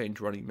 I would change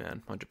Running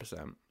Man,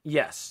 100%.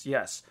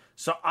 Yes.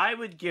 So I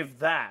would give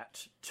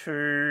that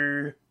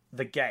to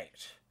The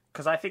Gate.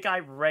 Because I think I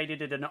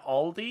rated it an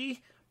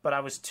oldie, but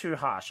I was too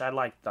harsh. I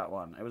liked that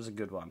one. It was a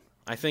good one.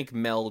 I think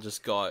Mel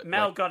just got...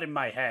 Mel got in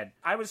my head.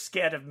 I was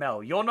scared of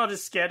Mel. You're not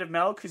as scared of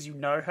Mel because you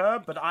know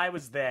her, but I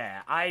was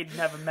there. I'd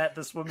never met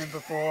this woman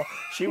before.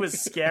 She was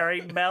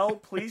scary. Mel,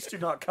 please do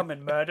not come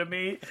and murder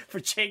me for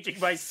changing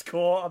my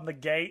score on The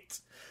Gate.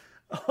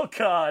 Oh,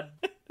 God.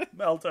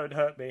 Mel, don't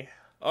hurt me.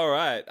 All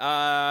right.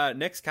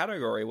 Next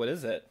category. What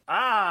is it?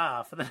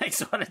 For the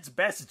next one, it's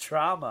Best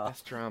Drama.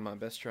 Best drama.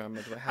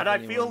 Do I have And I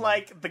anyone? feel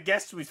like the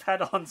guests we've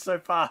had on so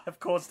far have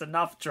caused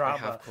enough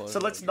drama. So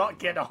let's not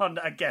get on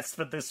a guest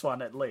for this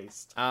one, at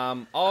least.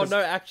 No,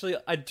 actually,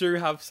 I do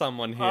have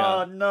someone here.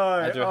 Oh, no.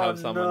 I do have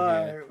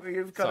someone here.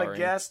 We've got a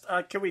guest.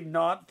 Can we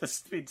not?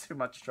 This has been too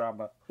much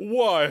drama.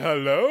 Why,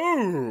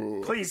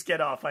 hello. Please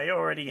get off. I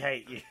already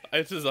hate you.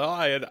 It is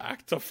I, an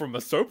actor from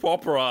a soap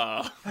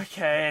opera.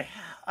 Okay.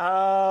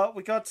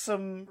 We got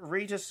some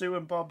Rita, Sue,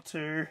 and Bob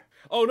too.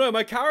 Oh no,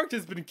 my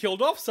character's been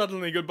killed off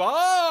suddenly.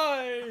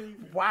 Goodbye.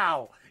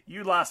 Wow.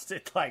 You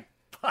lasted like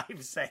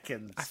 5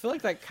 seconds. I feel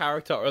like that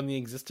character only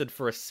existed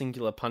for a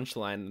singular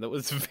punchline that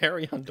was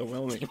very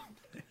underwhelming.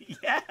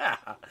 Yeah.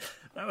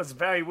 That was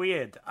very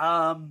weird.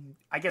 I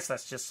guess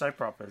that's just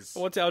soap operas.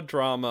 What's our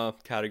drama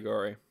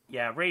category?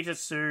 Yeah, Rita,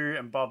 Sue,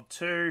 and Bob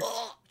 2,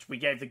 which we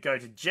gave the Go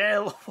to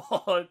Jail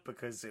award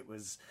because it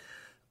was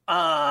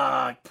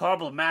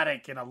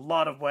problematic in a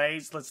lot of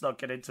ways. Let's not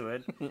get into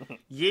it.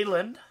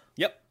 Yeeland,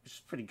 Yep. which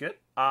is pretty good.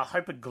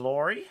 Hope and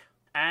Glory,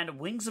 and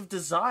Wings of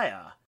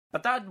Desire.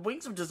 But that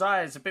Wings of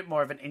Desire is a bit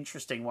more of an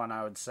interesting one,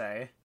 I would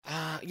say.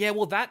 Yeah,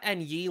 well, that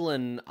and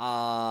Yeelan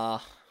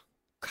are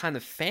kind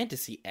of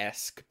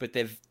fantasy-esque, but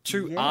they're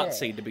too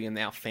artsy to be in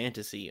our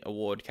fantasy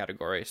award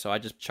category, so I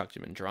just chucked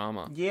them in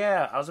drama.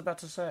 Yeah, I was about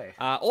to say.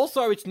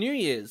 Also, it's New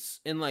Year's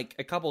in like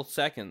a couple of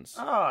seconds.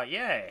 Oh,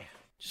 yay.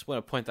 Just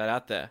want to point that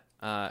out there.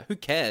 Who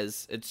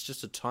cares? It's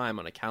just a time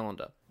on a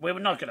calendar. We're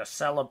not going to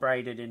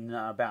celebrate it in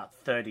about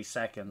 30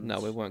 seconds. No,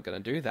 we weren't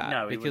going to do that.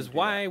 No, we because wouldn't do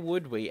why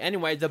would we?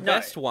 Anyway, the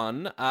best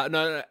one,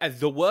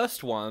 the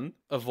worst one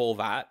of all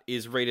that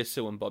is Rita,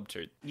 Sue, and Bob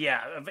 2.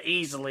 Yeah,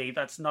 easily.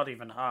 That's not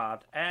even hard.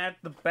 And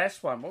the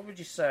best one, what would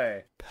you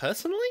say?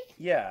 Personally?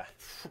 Yeah.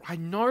 I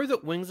know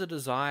that Wings of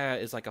Desire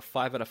is like a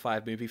 5 out of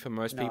 5 movie for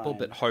most people,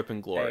 but Hope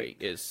and Glory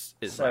is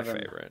my 7,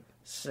 favorite.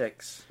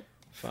 6.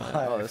 5.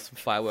 Oh, there's some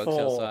fireworks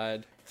 4,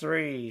 outside.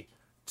 3,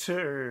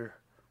 2,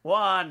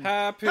 1.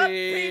 Happy New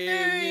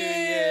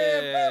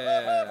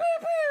Year!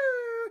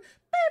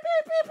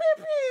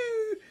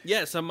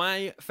 Yeah, so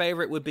my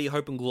favorite would be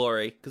Hope and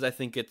Glory because I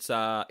think it's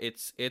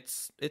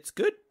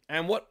good.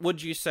 And what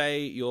would you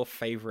say your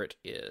favorite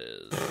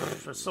is?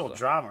 It's all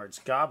drama. It's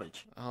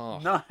garbage. Oh,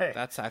 no.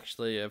 That's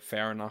actually a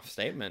fair enough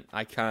statement.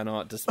 I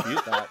cannot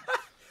dispute that.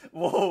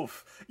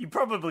 Wolf, you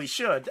probably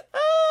should. Okay.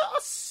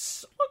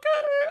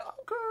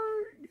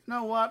 You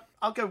know what?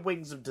 I'll go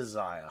Wings of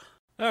Desire.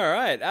 All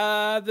right.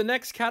 The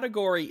next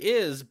category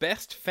is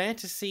Best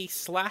Fantasy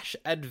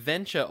 /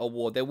 Adventure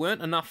Award. There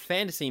weren't enough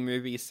fantasy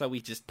movies, so we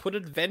just put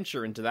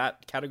adventure into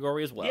that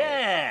category as well.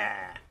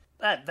 Yeah.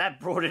 That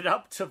brought it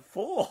up to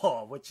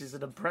 4, which is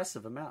an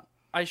impressive amount.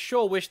 I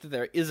sure wish that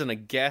there isn't a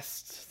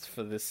guest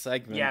for this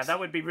segment. Yeah, that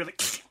would be really...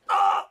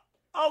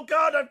 Oh,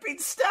 God, I've been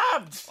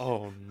stabbed!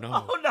 Oh,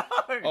 no. Oh, no!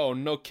 Oh,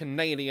 no,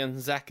 Canadian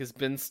Zach has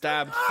been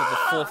stabbed for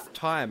the 4th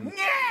time.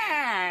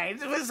 Yeah,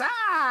 it was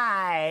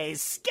I,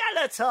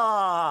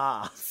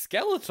 Skeletor!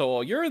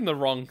 Skeletor? You're in the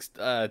wrong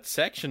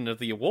section of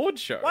the award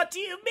show. What do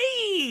you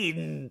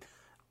mean?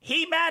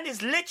 He-Man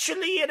is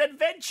literally an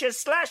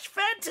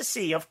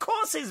adventure/fantasy. Of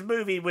course his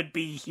movie would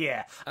be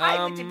here.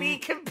 I would be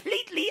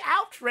completely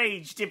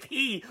outraged if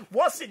he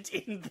wasn't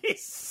in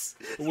this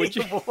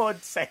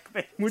award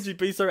segment. Would you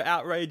be so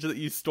outraged that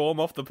you storm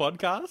off the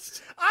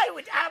podcast? I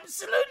would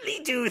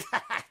absolutely do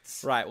that.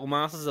 Right, well,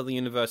 Masters of the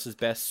Universe's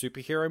Best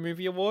Superhero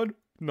Movie Award,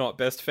 not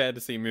Best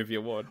Fantasy Movie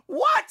Award.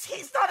 What?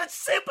 He's not a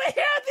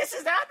superhero? This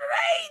is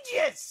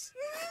outrageous!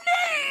 No!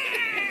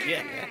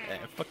 Yeah,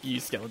 fuck you,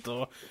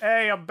 Skeletor.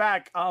 Hey, I'm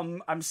back.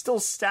 I'm still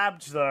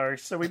stabbed, though,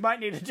 so we might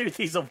need to do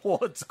these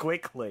awards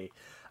quickly.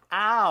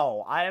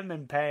 Ow, I am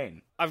in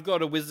pain. I've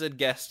got a wizard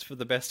guest for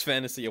the Best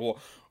Fantasy Award.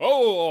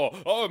 Oh,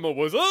 I'm a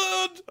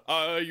wizard!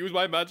 I use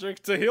my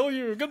magic to heal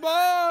you.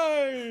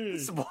 Goodbye!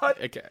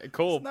 What? Okay,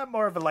 cool. Isn't that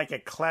more of a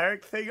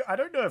cleric thing? I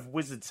don't know if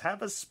wizards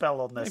have a spell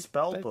on their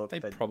spell book.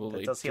 They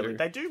probably does heal do. it.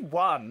 They do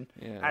one,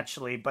 Yeah.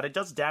 actually, but it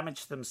does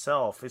damage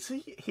themselves. Is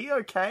he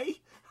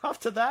okay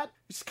after that?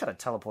 He just kind of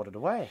teleported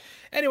away.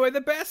 Anyway,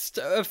 the best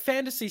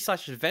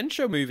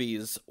fantasy/adventure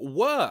movies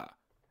were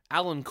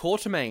Alan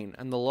Quatermain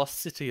and the Lost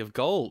City of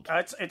Gold.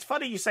 It's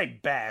funny you say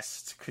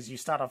best, because you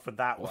start off with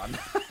that one.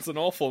 It's an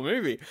awful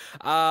movie.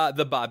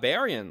 The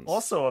Barbarians.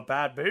 Also a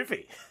bad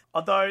movie.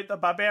 Although The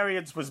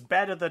Barbarians was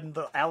better than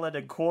the Alan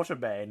and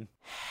Quatermain.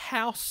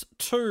 House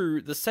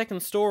 2, the second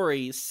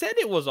story, said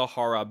it was a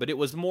horror, but it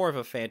was more of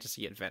a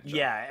fantasy adventure.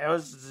 Yeah, it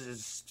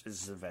was an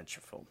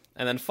adventure film.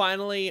 And then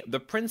finally, The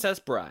Princess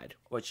Bride.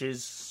 Which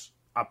is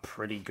a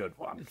pretty good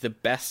one. The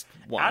best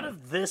one. Out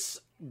of this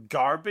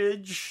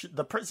garbage,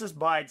 The Princess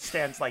Bride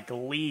stands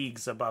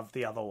leagues above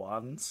the other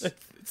ones.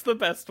 It's the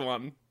best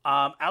one.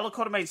 Alan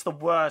Quatermain's the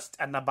worst,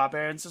 and The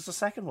Barbarians is the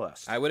second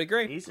worst. I would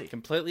agree. Easy.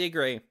 Completely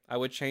agree. I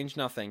would change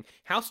nothing.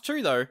 House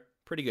 2, though,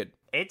 pretty good.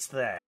 It's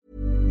there.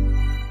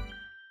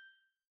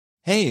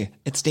 Hey,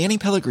 it's Danny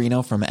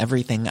Pellegrino from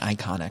Everything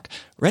Iconic.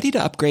 Ready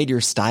to upgrade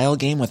your style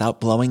game without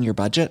blowing your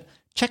budget?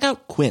 Check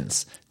out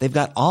Quince. They've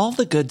got all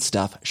the good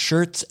stuff,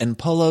 shirts and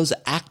polos,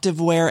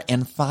 activewear,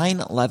 and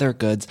fine leather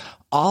goods,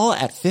 all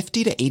at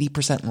 50 to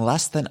 80%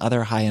 less than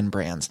other high-end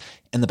brands.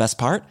 And the best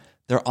part?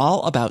 They're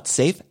all about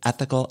safe,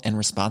 ethical, and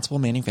responsible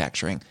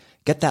manufacturing.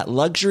 Get that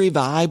luxury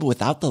vibe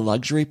without the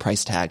luxury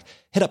price tag.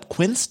 Hit up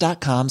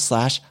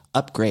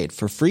quince.com/upgrade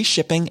for free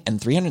shipping and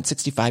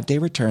 365-day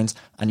returns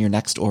on your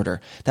next order.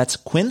 That's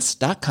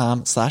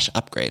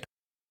quince.com/upgrade.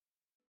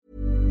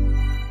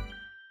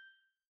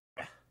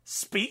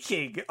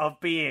 Speaking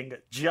of being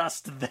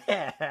just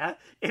there,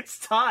 it's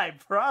time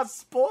for our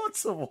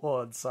sports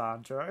awards,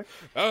 Sandro.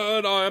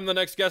 And I am the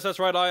next guest. That's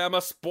right, I am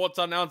a sports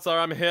announcer.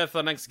 I'm here for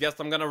the next guest.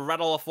 I'm going to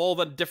rattle off all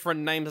the different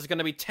names. There's going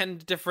to be 10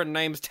 different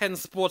names, 10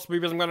 sports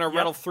movies. I'm going to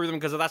rattle through them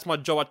because that's my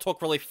job. I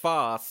talk really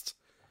fast.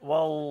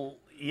 Well,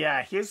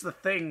 yeah, here's the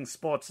thing,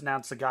 sports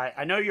announcer guy.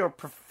 I know you're a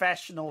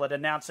professional at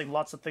announcing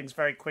lots of things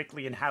very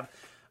quickly and have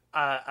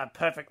a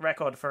perfect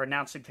record for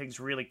announcing things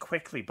really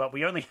quickly, but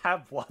we only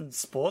have one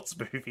sports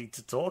movie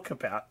to talk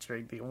about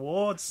during the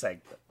awards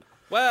segment.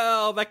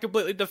 Well, that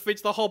completely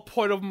defeats the whole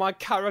point of my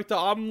character.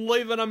 I'm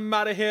leaving him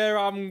out of here.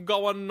 I'm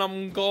gone.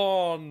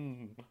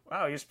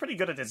 Wow, he was pretty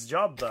good at his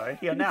job, though.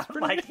 He announced,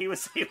 he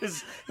was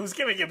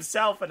giving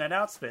himself an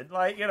announcement.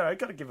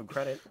 Gotta give him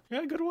credit.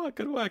 Yeah, good work,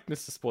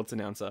 Mr. Sports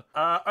Announcer.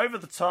 Over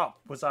the Top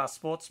was our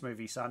sports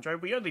movie, Sandro.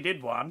 We only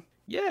did one.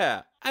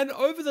 Yeah, and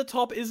Over the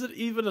Top isn't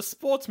even a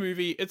sports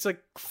movie. It's a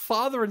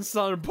father and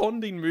son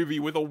bonding movie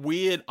with a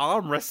weird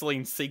arm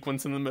wrestling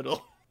sequence in the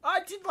middle. I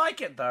did like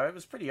it, though. It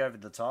was pretty over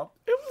the top.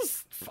 It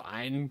was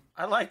fine.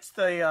 I liked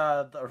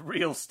the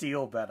Real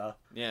Steel better.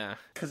 Yeah.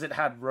 Because it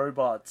had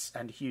robots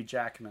and Hugh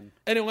Jackman.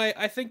 Anyway,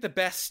 I think the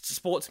best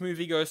sports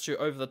movie goes to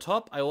Over the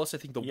Top. I also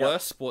think the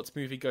worst sports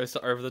movie goes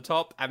to Over the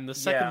Top. And the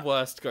second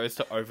worst goes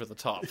to Over the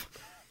Top.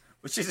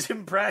 Which is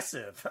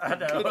impressive. I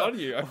know. Good on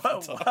you, Over the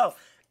Top. Well,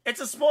 it's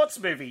a sports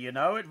movie,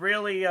 It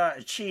really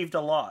achieved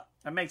a lot.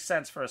 It makes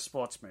sense for a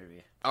sports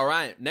movie. All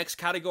right, next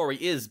category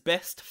is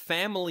Best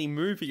Family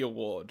Movie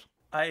Award.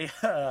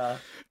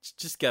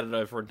 Just get it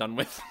over and done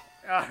with.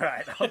 All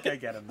right, I'll go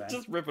get him, man.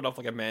 Just rip it off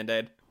like a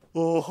Band-Aid.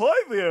 Oh, hi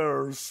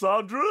there,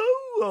 Sandro.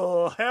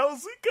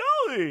 How's it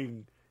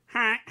going?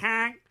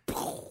 Hank.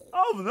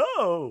 Oh,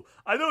 no.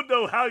 I don't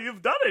know how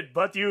you've done it,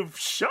 but you've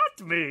shot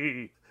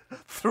me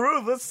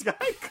through the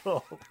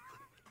cycle.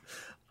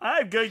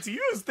 I'm going to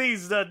use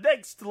these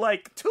next, 2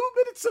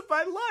 minutes of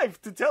my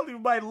life to tell you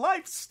my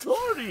life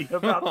story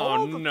about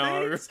all the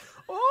things,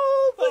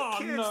 all the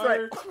kids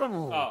that...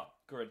 Oh,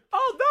 good.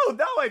 Oh, no,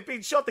 now I've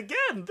been shot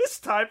again, this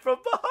time from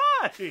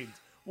behind.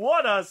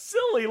 What a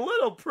silly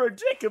little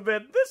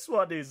predicament this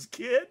one is,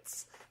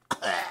 kids.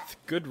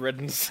 Good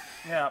riddance.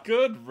 Yeah.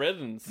 Good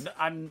riddance.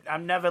 I'm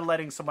never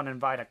letting someone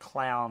invite a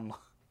clown,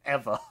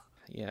 ever.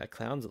 Yeah,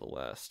 clowns are the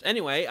worst.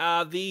 Anyway,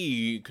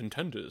 the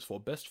contenders for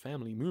Best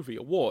Family Movie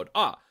Award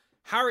are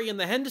Harry and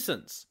the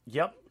Hendersons.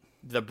 Yep.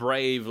 The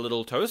Brave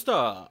Little Toaster.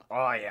 Oh,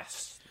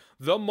 yes.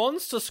 The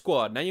Monster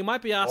Squad. Now, you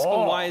might be asking,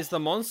 why is The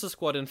Monster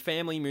Squad a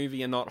family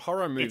movie and not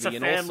horror movie? It's a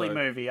family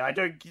movie.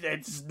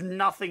 It's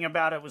nothing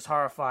about it was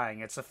horrifying.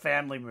 It's a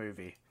family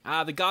movie.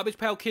 The Garbage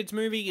Pail Kids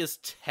movie is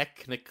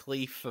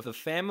technically for the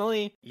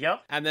family.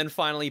 Yep. And then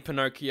finally,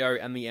 Pinocchio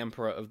and the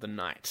Emperor of the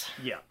Night.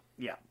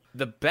 Yeah.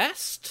 The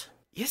best?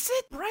 Is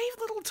it Brave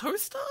Little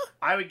Toaster?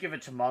 I would give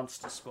it to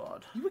Monster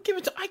Squad. You would give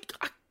it to... I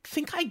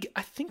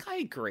think I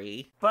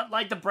agree. But,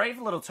 like, the Brave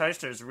Little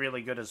Toaster is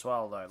really good as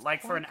well, though.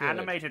 Like, for an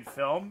animated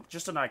film,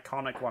 just an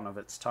iconic one of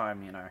its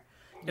time, you know.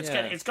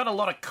 It's got a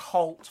lot of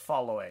cult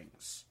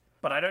followings.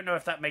 But I don't know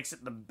if that makes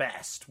it the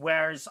best.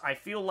 Whereas I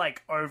feel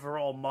like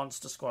overall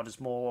Monster Squad is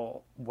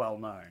more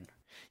well-known.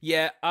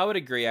 Yeah, I would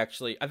agree,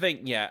 actually. I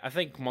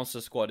think Monster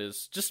Squad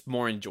is just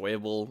more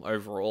enjoyable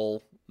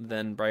overall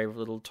than Brave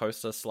Little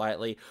Toaster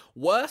slightly.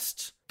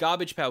 Worst,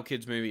 Garbage Pail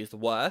Kids movie is the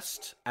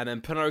worst, and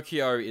then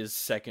Pinocchio is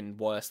second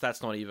worst.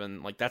 That's not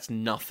even, like, that's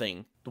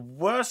nothing. The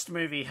worst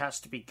movie has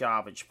to be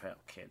Garbage Pail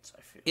Kids,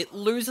 I feel. It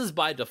loses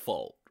by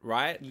default,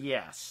 right?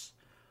 Yes.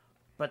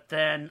 But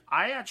then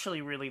I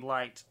actually really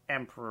liked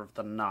Emperor of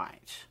the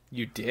Night.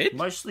 You did?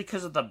 Mostly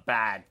because of the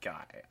bad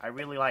guy. I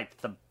really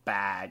liked the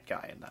bad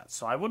guy in that.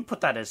 So I wouldn't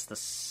put that as the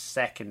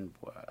second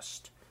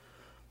worst.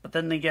 But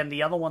then again,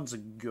 the other ones are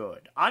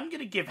good. I'm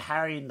going to give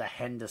Harry and the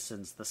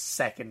Hendersons the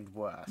second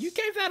worst. You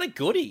gave that a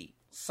goodie.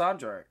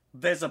 Sandro,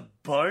 there's a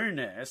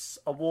bonus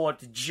award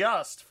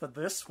just for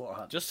this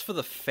one. Just for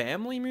the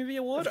Family Movie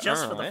Award?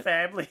 Just for the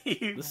family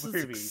This movie.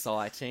 is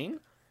exciting.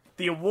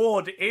 The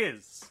award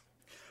is...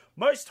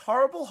 Most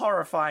Horrible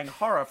Horrifying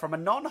Horror from a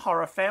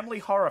Non-Horror Family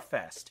Horror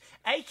Fest,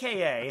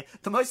 a.k.a.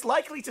 the Most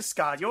Likely to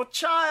Scar Your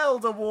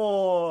Child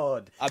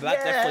Award! That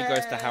definitely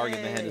goes to Harry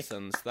and the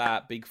Hendersons.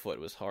 That Bigfoot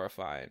was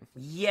horrifying.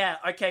 Yeah,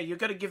 okay, you're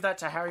going to give that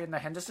to Harry and the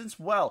Hendersons?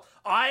 Well,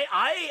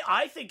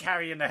 I think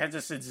Harry and the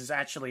Hendersons is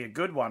actually a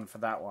good one for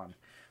that one.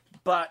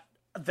 But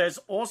there's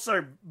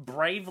also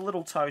Brave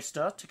Little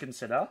Toaster to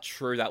consider.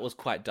 True, that was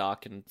quite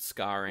dark and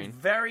scarring.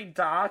 Very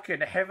dark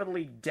and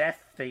heavily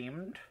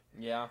death-themed.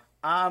 Yeah.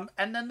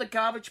 And then the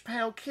Garbage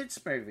Pail Kids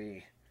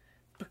movie.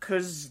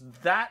 Because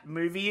that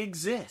movie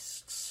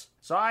exists.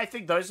 So I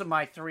think those are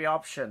my three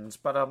options,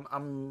 but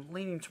I'm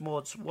leaning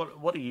towards,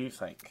 what do you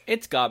think?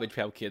 It's Garbage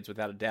Pail Kids,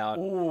 without a doubt.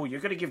 Ooh, you're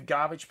going to give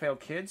Garbage Pail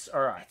Kids?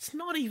 Alright. It's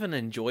not even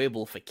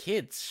enjoyable for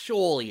kids.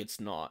 Surely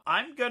it's not.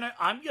 I'm gonna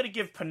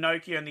give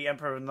Pinocchio and the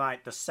Emperor of the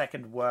Night the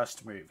second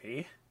worst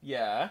movie.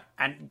 Yeah.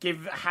 And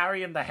give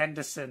Harry and the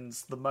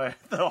Hendersons the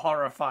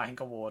horrifying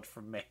award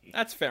from me.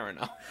 That's fair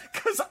enough.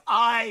 Because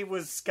I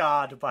was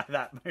scarred by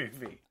that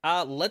movie.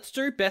 Let's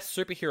do Best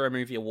Superhero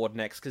Movie Award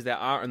next, because there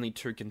are only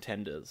two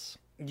contenders.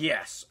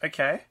 Yes,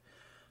 okay.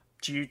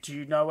 Do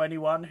you know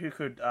anyone who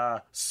could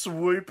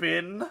swoop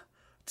in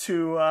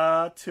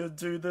to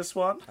do this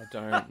one? I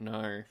don't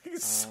know.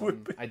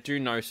 Swoop in. I do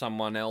know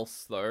someone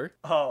else, though.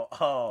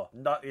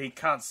 He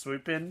can't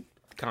swoop in?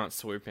 Can't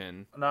swoop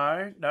in.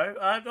 No.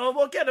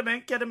 Well, get him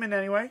in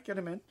anyway. Get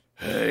him in.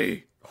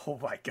 Hey, Oh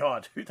my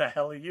god, who the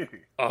hell are you?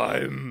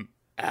 I'm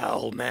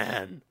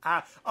Owlman.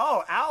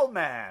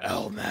 Owlman.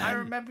 Owlman. I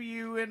remember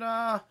you in,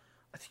 I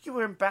think you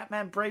were in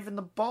Batman Brave and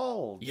the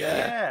Bold.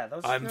 Yeah, that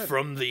was I'm good.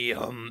 from the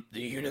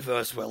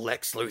universe where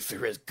Lex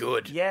Luthor is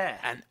good. Yeah.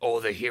 And all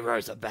the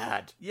heroes are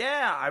bad.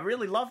 Yeah, I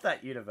really love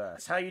that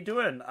universe. How you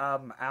doing,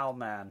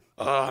 Owlman?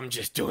 Oh, I'm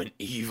just doing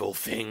evil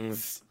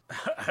things.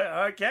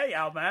 Okay,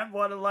 Owlman,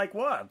 what?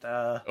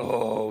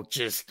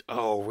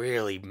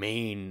 Really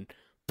mean.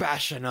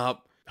 Bashing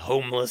up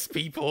homeless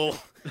people.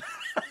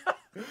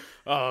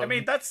 I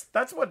mean,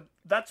 that's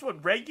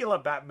what regular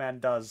Batman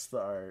does,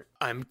 though.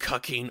 I'm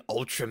cucking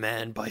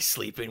Ultraman by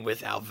sleeping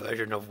with our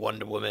version of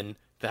Wonder Woman.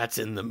 That's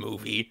in the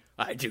movie.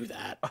 I do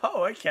that.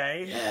 Oh,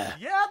 okay.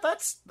 Yeah,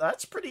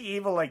 that's pretty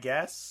evil, I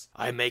guess.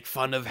 I make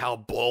fun of how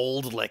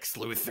bald Lex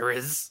Luthor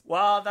is.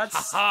 Well,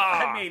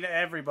 I mean,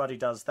 everybody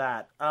does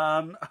that.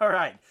 All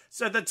right.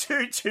 So the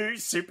two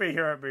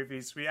superhero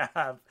movies we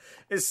have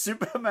is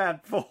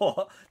Superman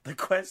 4, The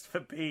Quest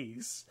for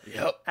Peace.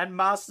 Yep. And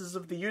Masters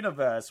of the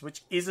Universe,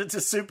 which isn't a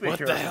superhero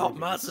What the hell?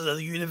 movie. Masters of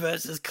the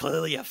Universe is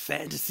clearly a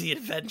fantasy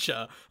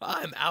adventure.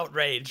 I'm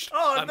outraged.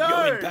 Oh, I'm no!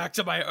 going back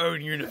to my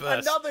own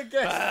universe. Another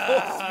guest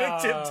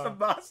falls victim to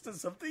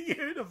Masters of the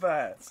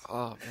Universe.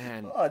 Oh,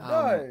 man. Oh,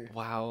 no.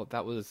 Wow,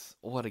 that was...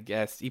 What a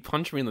guess. He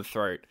punched me in the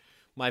throat.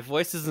 My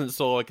voice isn't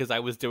sore because I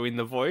was doing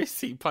the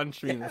voice. He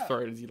punched me in the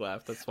throat as he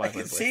laughed. That's why I my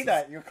can voice see is...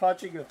 that. You're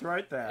clutching your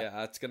throat there.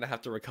 Yeah, it's gonna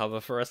have to recover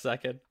for a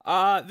second.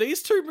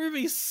 These two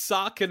movies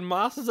suck, and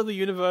Masters of the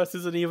Universe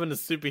isn't even a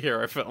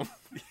superhero film.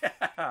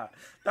 Yeah.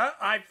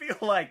 I feel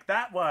like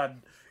that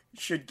one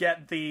should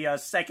get the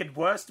second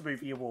worst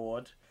movie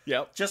award.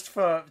 Yep. Just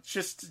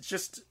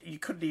you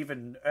couldn't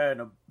even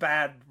earn a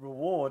bad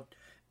reward,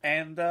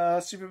 and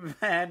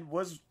Superman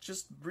was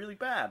just really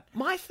bad.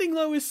 My thing,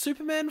 though, is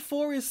Superman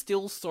 4 is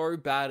still so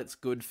bad it's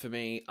good for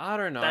me. I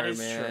don't know, That is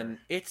man. true.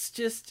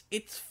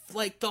 It's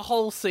like the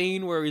whole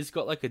scene where he's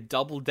got like a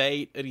double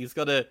date and he's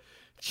got to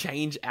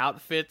change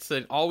outfits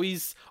and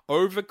always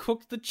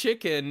overcook the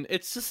chicken.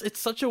 It's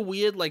such a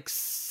weird, like,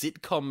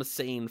 sitcom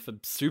scene for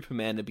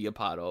Superman to be a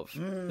part of.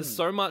 There's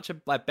so much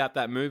about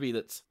that movie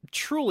that's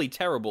truly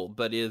terrible,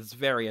 but is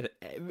very,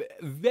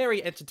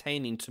 very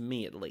entertaining to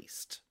me, at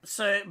least.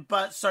 So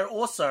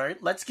also,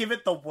 let's give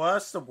it the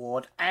worst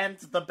award and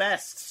the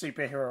best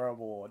superhero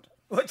award.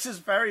 Which is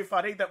very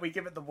funny that we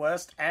give it the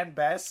worst and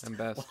best.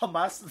 While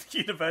Masters of the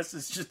Universe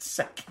is just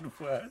second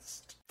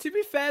worst. To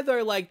be fair,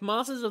 though, like,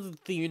 Masters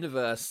of the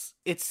Universe,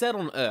 it's set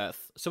on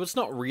Earth, so it's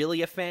not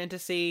really a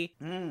fantasy.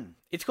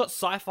 It's got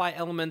sci-fi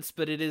elements,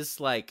 but it is,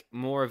 like,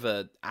 more of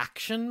a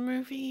action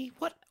movie?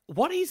 What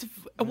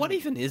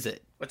even is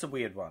it? It's a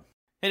weird one.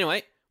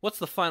 Anyway, what's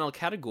the final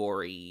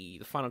category?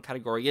 The final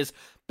category is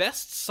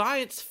Best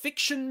Science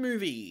Fiction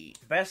Movie.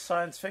 Best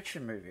science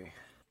fiction movie.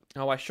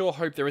 Oh, I sure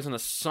hope there isn't a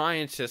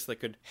scientist that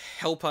could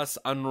help us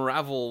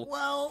unravel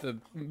the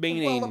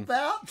meaning. Well,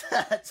 about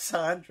that,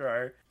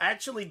 Sandro, I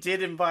actually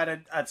did invite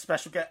a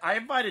special guest. I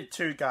invited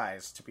two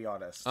guys, to be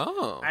honest.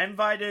 Oh. I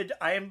invited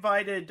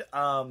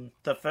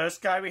the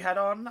first guy we had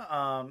on,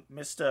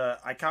 Mr.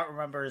 I can't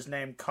remember his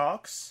name,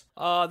 Cox.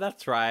 Oh,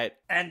 that's right.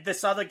 And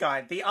this other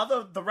guy.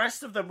 The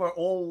rest of them were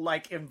all,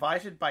 like,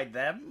 invited by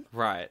them.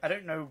 Right. I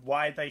don't know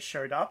why they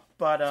showed up,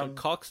 but... So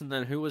Cox, and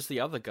then who was the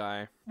other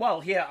guy?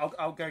 Well, here,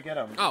 I'll go get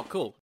him. Oh,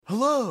 cool.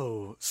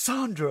 Hello,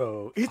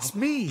 Sandro, it's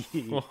me.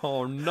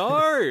 Oh,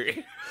 no!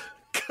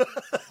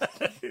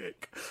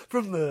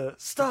 From the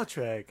Star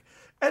Trek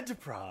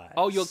Enterprise.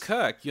 Oh, you're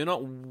Kirk. You're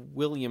not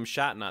William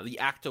Shatner, the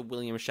actor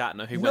William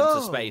Shatner who went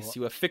to space.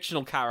 You're a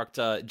fictional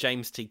character,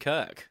 James T.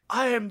 Kirk.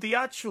 I am the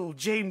actual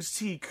James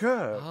T.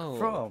 Kirk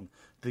from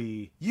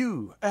the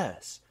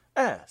USS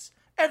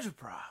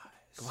Enterprise.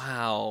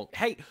 Wow.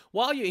 Hey,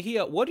 while you're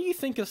here, what do you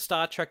think of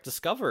Star Trek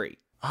Discovery?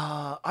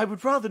 I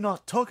would rather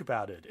not talk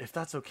about it, if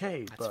that's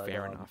okay. That's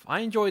fair enough.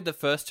 I enjoyed the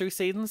first two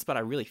seasons, but I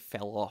really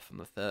fell off on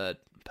the third,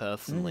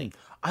 personally.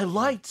 I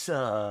liked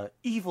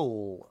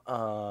evil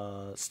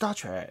Star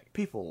Trek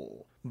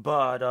people,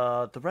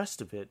 but the rest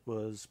of it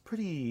was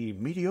pretty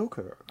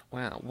mediocre.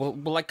 Wow.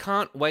 Well, I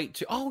can't wait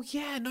to... Oh,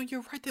 yeah, no,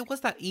 you're right. There was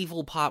that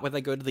evil part where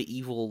they go to the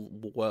evil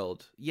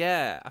world.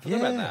 Yeah, I forgot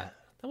about that.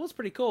 That was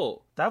pretty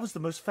cool. That was the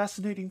most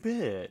fascinating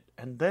bit,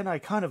 and then I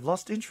kind of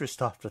lost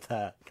interest after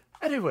that.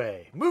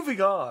 Anyway, moving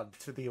on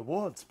to the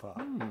awards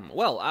part.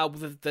 Well,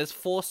 there's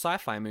 4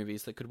 sci-fi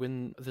movies that could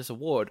win this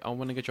award. I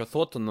want to get your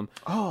thoughts on them.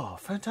 Oh,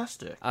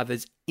 fantastic.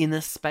 There's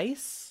Inner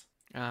Space.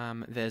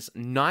 There's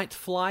Night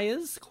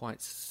Flyers, quite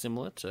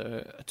similar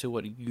to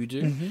what you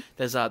do.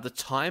 There's The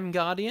Time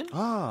Guardian.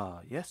 Ah,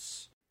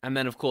 yes. And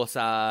then, of course,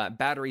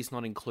 Batteries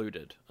Not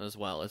Included, as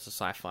well as a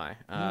sci-fi.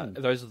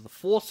 Those are the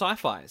 4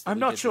 sci-fis. I'm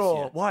not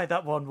sure why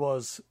that one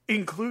was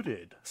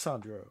included,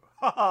 Sandro.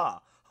 Ha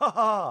ha! Ha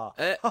ha!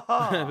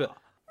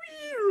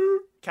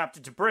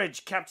 Captain to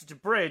bridge.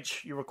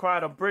 You're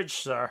required on bridge,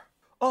 sir.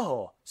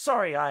 Oh,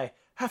 sorry, I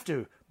have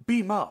to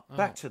beam up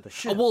back to the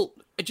ship. Oh, well,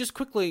 just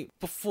quickly,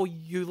 before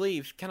you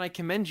leave, can I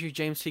commend you,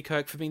 James T.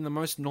 Kirk, for being the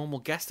most normal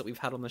guest that we've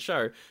had on the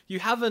show? You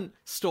haven't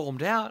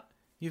stormed out.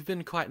 You've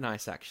been quite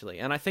nice, actually.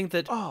 And I think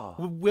that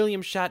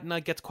William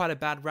Shatner gets quite a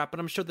bad rap, but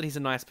I'm sure that he's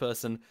a nice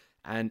person,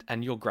 and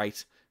you're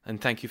great. And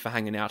thank you for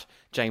hanging out,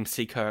 James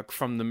T. Kirk,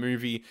 from the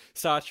movie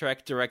Star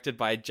Trek, directed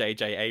by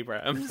J.J.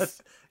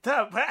 Abrams.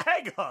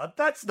 Hang on,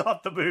 that's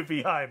not the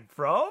movie I'm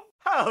from.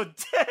 How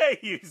dare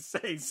you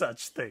say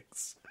such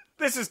things?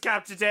 This is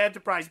Captain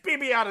Enterprise. Beam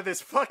me out of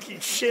this fucking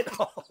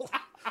shithole.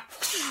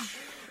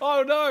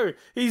 Oh no,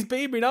 he's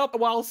beaming up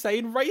while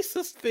saying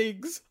racist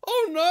things.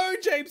 Oh no,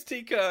 James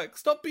T. Kirk,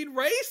 stop being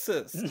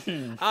racist.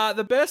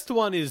 The best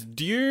one is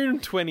Dune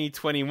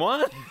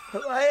 2021.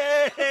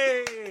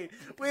 Hey,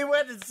 we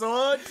went and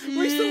saw Dune.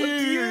 We saw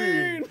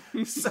Dune.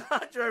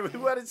 Sandro, we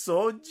went and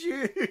saw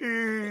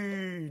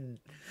Dune.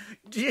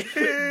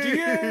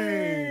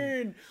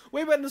 Dune.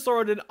 We went and saw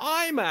it in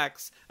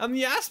IMAX, and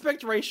the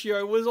aspect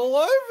ratio was all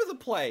over the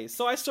place.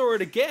 So I saw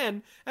it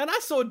again, and I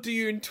saw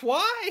Dune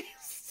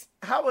twice.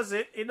 How was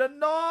it in a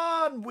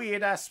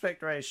non-weird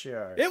aspect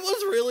ratio? It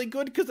was really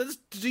good because it's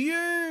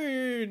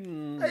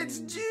Dune. It's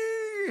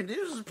Dune.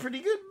 It was a pretty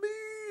good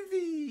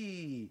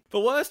movie. The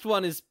worst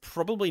one is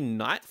probably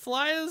Night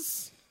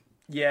Flyers.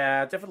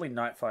 Yeah, definitely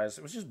Night Flyers.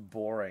 It was just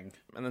boring.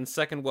 And then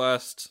second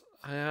worst,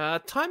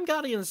 Time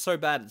Guardian's so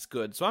bad it's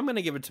good. So I'm going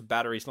to give it to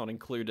Batteries Not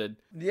Included.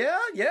 Yeah,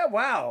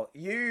 wow.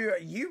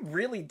 You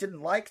really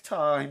didn't like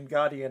Time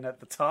Guardian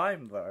at the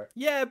time, though.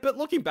 Yeah, but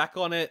looking back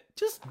on it,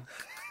 just...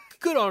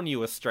 Good on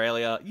you,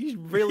 Australia. You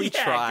really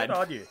tried. Good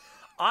on you.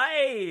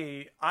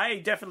 I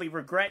definitely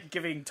regret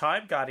giving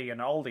Time Guardian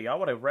an oldie. I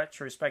want to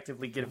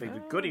retrospectively give it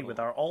a goodie with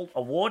our old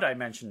award I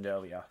mentioned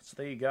earlier. So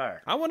there you go.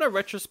 I want to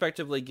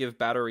retrospectively give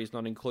Batteries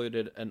Not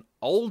Included an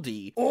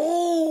oldie.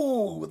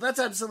 Oh, that's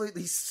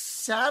absolutely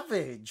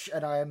savage,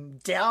 and I am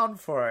down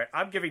for it.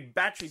 I'm giving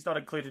Batteries Not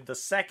Included the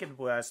second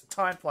worst,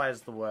 Time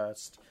Flyers the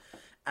worst.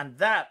 And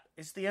that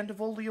is the end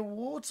of all the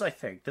awards, I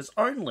think. There's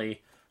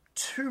only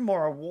 2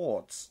 more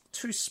awards,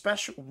 2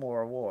 special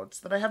more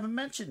awards that I haven't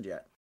mentioned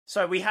yet.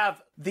 So we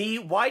have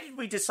why did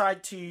we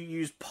decide to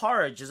use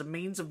porridge as a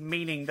means of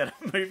meaning that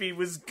a movie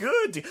was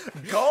good?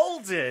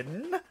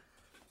 Golden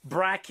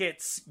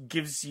brackets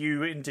gives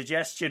you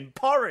indigestion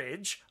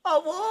porridge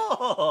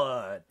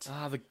award.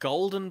 The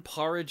Golden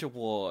Porridge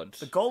Award.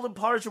 The Golden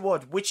Porridge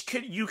Award, which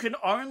you can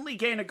only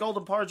gain a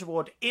Golden Porridge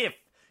Award if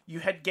you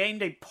had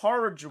gained a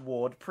Porridge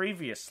Award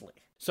previously.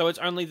 So it's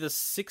only the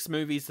 6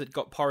 movies that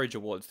got Porridge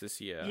Awards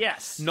this year.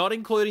 Yes. Not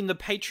including the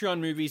Patreon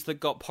movies that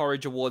got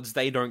Porridge Awards.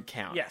 They don't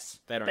count. Yes.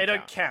 They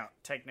don't count,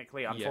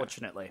 technically,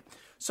 unfortunately.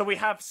 So we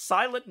have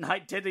Silent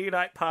Night, Deadly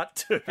Night Part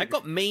 2. That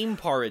got meme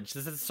porridge.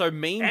 So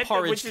meme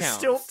porridge which counts. is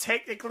still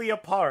technically a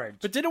porridge.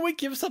 But didn't we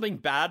give something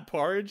bad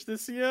porridge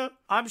this year?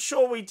 I'm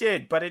sure we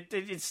did, but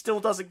it still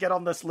doesn't get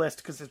on this list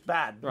because it's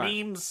bad. Right.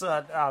 Memes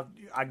are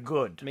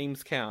good.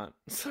 Memes count.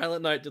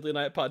 Silent Night, Deadly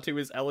Night Part 2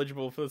 is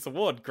eligible for this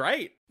award.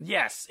 Great.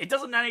 Yes, it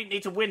doesn't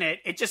need to win it.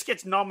 It just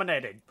gets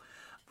nominated.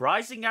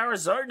 Rising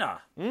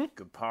Arizona.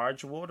 Good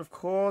Porridge Award, of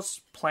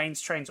course.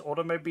 Planes, Trains,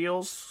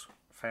 Automobiles.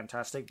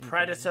 Fantastic.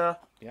 Predator.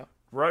 Yep.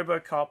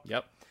 RoboCop.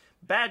 Yep.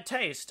 Bad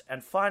Taste.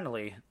 And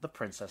finally, The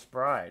Princess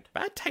Bride.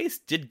 Bad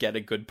Taste did get a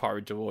good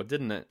porridge award,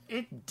 didn't it?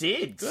 It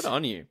did. Good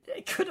on you.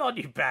 Good on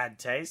you, Bad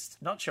Taste.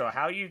 Not sure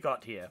how you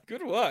got here.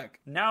 Good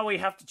work. Now we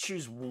have to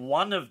choose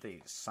one of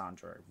these,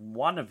 Sandro.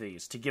 One of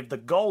these to give the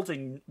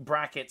golden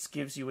brackets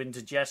gives you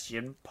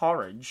indigestion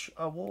porridge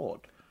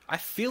award. I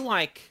feel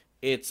like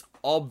it's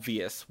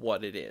obvious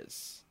what it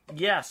is.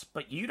 Yes,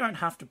 but you don't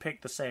have to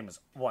pick the same as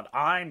what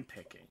I'm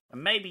picking.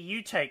 And maybe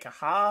you take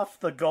half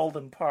the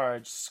golden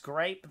porridge,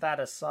 scrape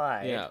that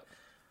aside,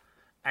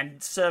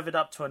 and serve it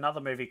up to another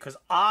movie, because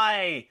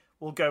I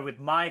will go with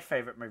my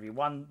favorite movie,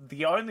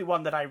 the only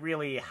one that I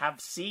really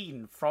have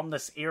seen from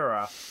this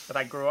era that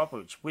I grew up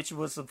with, which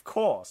was, of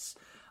course,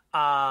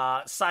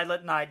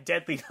 Silent Night,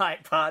 Deadly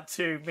Night Part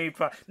 2.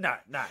 No.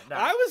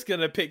 I was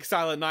gonna pick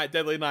Silent Night,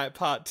 Deadly Night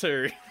Part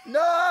 2.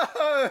 No!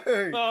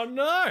 Oh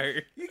no!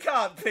 You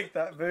can't pick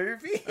that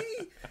movie.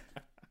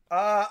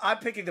 I'm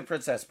picking The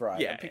Princess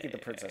Bride. Yeah, I'm picking The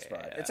Princess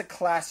Bride. It's a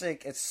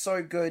classic. It's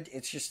so good.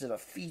 It's just a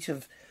feat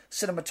of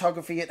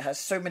cinematography. It has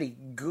so many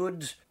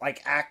good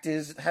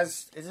actors. It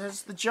has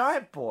the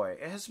giant boy.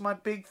 It has my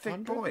big thick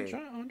Andre boy. the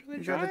Andre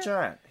the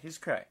Giant. He's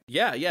great.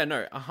 Yeah,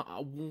 no,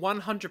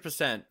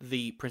 100%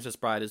 The Princess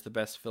Bride is the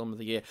best film of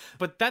the year.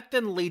 But that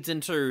then leads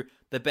into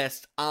the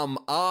best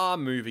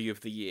movie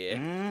of the year.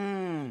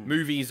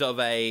 Movies of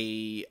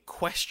a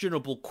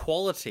questionable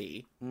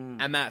quality,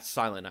 and that's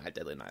Silent Night,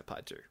 Deadly Night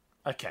Part 2.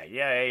 Okay,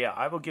 yeah.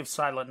 I will give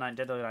Silent Night,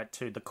 Deadly Night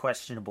 2 the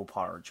questionable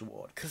porridge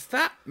award. Because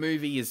that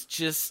movie is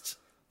just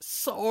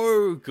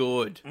so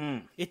good.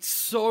 It's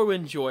so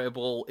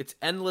enjoyable, it's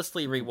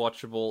endlessly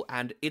rewatchable,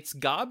 and it's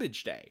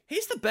garbage day.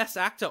 He's the best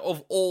actor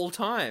of all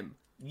time.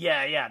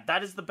 Yeah,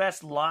 that is the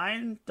best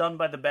line done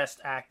by the best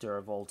actor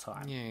of all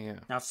time. Yeah.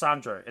 Now,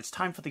 Sandro, it's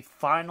time for the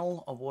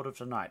final award of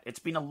the night. It's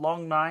been a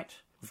long night.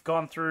 We've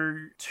gone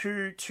through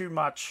too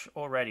much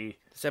already.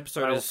 This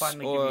episode is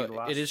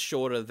it is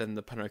shorter than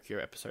the Pinocchio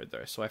episode,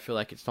 though, so I feel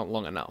like it's not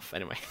long enough.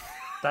 Anyway.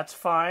 That's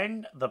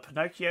fine. The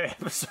Pinocchio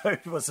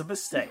episode was a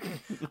mistake.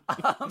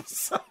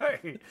 So,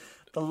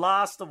 the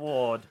last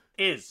award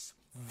is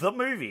the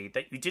movie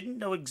that you didn't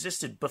know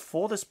existed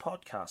before this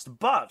podcast,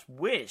 but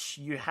wish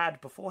you had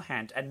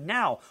beforehand, and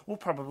now we'll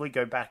probably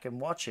go back and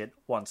watch it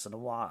once in a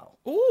while.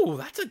 Ooh,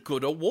 that's a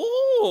good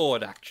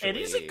award, actually. It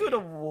is a good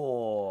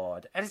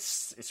award, and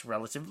it's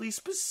relatively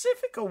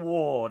specific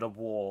award.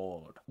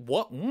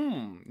 What?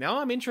 Now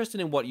I'm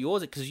interested in what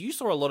yours is, because you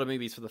saw a lot of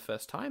movies for the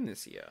first time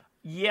this year.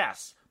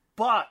 Yes,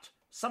 but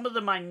some of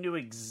them I knew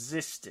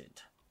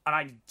existed. And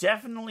I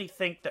definitely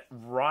think that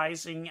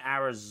Rising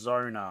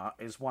Arizona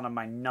is one of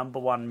my number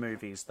one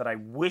movies that I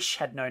wish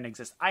had known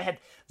existed. I had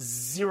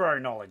zero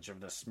knowledge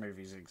of this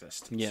movie's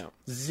existence. Yeah.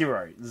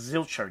 Zero.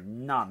 Zilcho.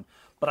 None.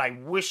 But I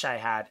wish I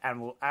had, and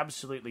will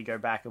absolutely go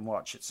back and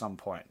watch at some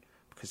point.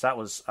 Because that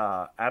was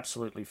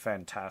absolutely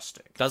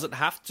fantastic. Does it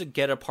have to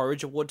get a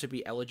Porridge Award to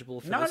be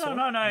eligible for this one?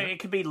 No. It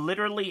could be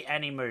literally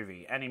any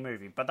movie.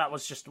 But that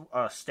was just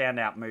a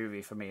standout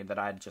movie for me that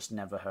I'd just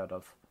never heard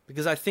of.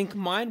 Because I think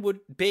mine would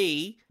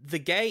be The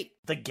Gate.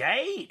 The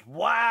Gate?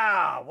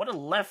 Wow, what a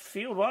left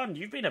field one.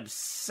 You've been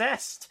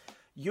obsessed.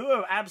 You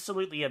are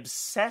absolutely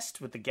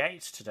obsessed with The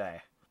Gate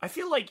today. I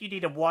feel like you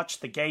need to watch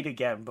The Gate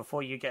again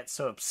before you get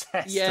so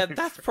obsessed. Yeah,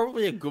 that's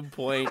probably a good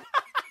point.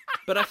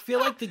 But I feel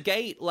like The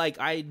Gate,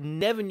 I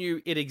never knew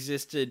it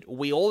existed.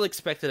 We all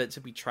expected it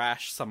to be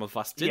trash. Some of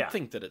us did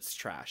think that it's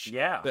trash.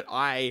 Yeah. But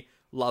I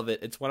love it.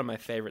 It's one of my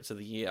favorites of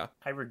the year.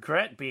 I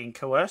regret being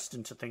coerced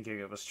into thinking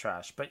it was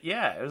trash. But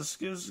yeah, it was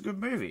a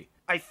good movie.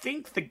 I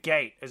think The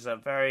Gate is a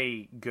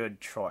very good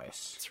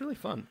choice. It's really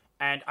fun.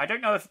 And I don't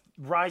know if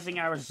Rising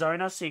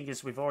Arizona, seeing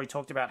as we've already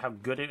talked about how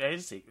good it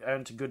is, it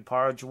earned a good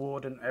Porridge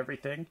Award and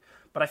everything.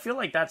 But I feel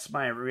like that's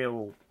my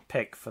real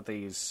pick for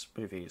these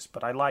movies.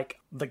 But I like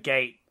The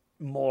Gate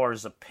more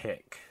as a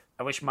pick.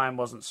 I wish mine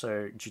wasn't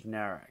so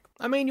generic.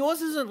 I mean,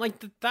 yours isn't like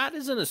that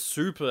isn't a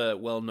super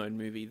well-known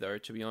movie though,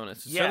 to be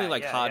honest. It's only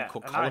like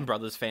hardcore Coen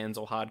Brothers fans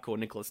or hardcore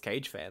Nicolas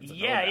Cage fans. That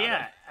know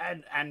about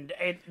it. And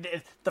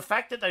the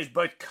fact that those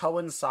both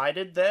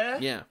coincided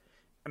there,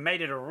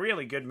 made it a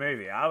really good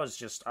movie. I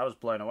was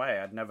blown away.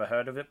 I'd never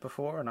heard of it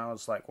before, and I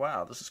was like,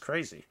 wow, this is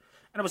crazy.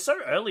 And it was so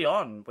early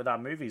on with our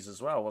movies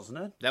as well, wasn't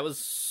it? That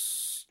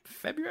was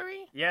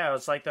February? Yeah, it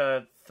was like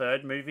the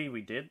third movie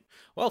we did.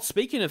 Well,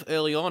 speaking of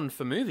early on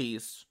for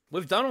movies,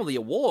 we've done all the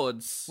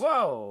awards.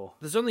 Whoa.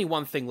 There's only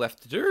one thing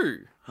left to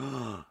do.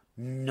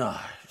 No.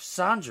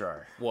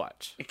 Sandro.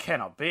 What? It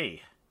cannot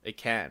be. It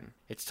can.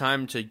 It's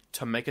time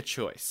to make a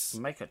choice.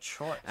 Make a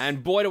choice.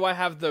 And boy, do I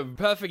have the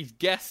perfect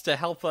guest to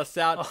help us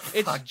out.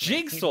 It's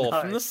Jigsaw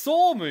from the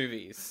Saw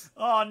movies.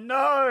 Oh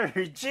no,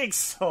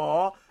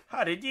 Jigsaw.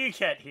 How did you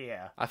get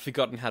here? I've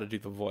forgotten how to do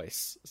the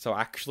voice. So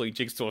actually,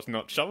 Jigsaw's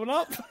not showing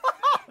up.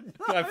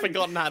 No, I've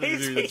forgotten how to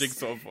do the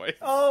Jigsaw voice.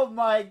 Oh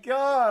my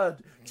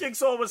god.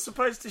 Jigsaw was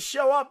supposed to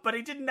show up, but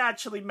he didn't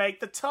actually make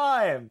the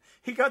time.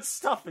 He got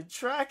stuff in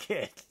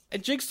Trackit.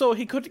 And Jigsaw,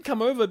 he couldn't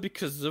come over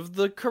because of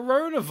the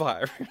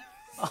coronavirus.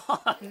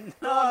 Oh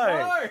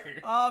no.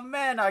 Oh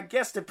man, our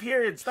guest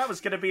appearance. That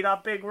was going to be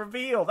our big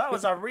reveal. That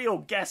was our real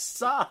guest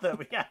star that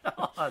we had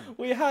on.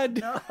 We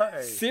had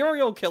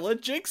serial killer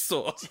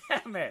Jigsaw.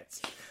 Damn it.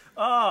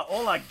 Oh,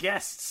 all our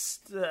guests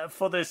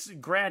for this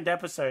grand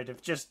episode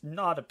have just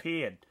not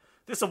appeared.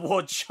 This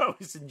award show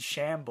is in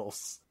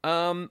shambles.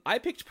 I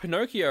picked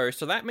Pinocchio,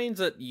 so that means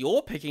that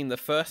you're picking the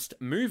first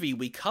movie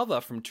we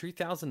cover from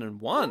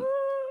 2001.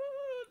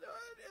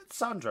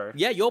 Sandro.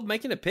 Yeah, you're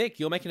making a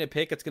pick.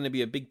 It's going to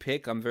be a big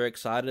pick. I'm very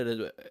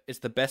excited. It's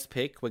the best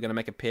pick. We're going to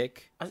make a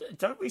pick.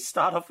 Don't we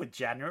start off with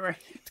January?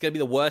 It's going to be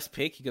the worst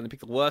pick. You're going to pick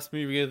the worst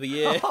movie of the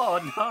year.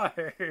 Oh, no.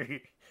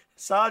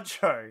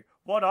 Sandro,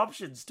 what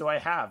options do I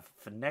have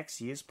for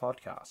next year's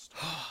podcast?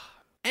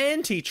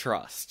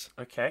 Antitrust.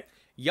 Okay.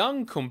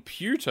 Young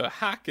computer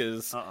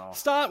hackers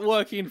start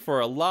working for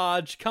a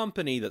large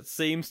company that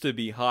seems to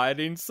be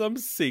hiding some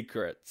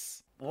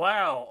secrets.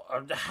 Wow,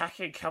 a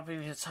hacking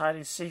company that's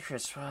hiding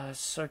secrets. Wow, that's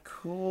so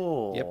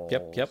cool.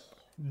 Yep.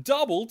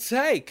 Double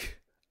take.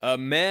 A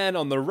man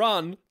on the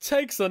run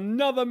takes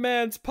another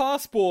man's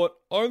passport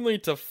only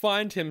to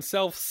find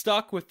himself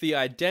stuck with the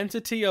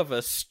identity of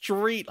a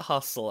street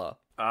hustler.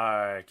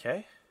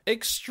 Okay.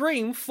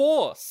 Extreme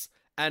force.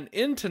 An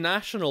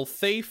international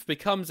thief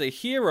becomes a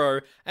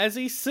hero as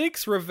he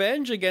seeks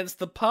revenge against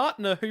the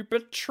partner who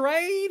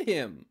betrayed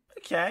him.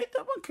 Okay,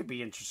 that one could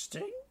be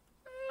interesting.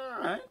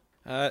 Alright.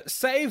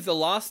 Save the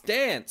Last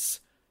Dance.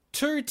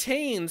 Two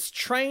teens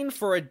train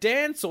for a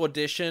dance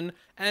audition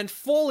and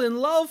fall in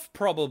love,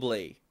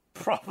 probably.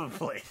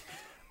 Probably.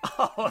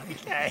 Oh,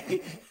 okay.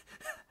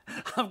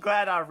 I'm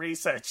glad our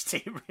research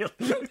team really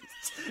looked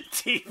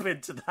deep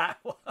into that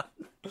one.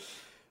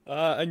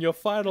 And your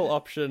final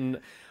option...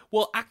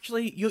 Well,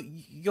 actually,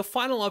 your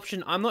final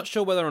option, I'm not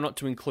sure whether or not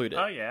to include it.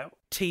 Oh, yeah.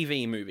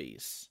 TV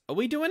movies. Are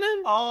we doing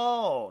it?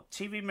 Oh,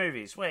 TV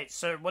movies. Wait,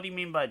 so what do you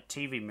mean by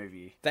TV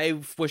movie? They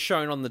were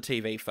shown on the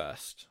TV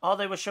first. Oh,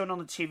 they were shown on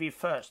the TV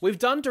first. We've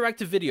done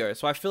direct-to-video,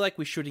 so I feel like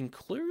we should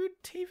include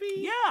TV.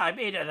 Yeah, I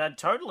mean,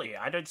 totally.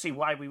 I don't see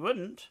why we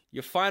wouldn't.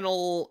 Your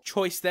final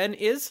choice, then,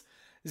 is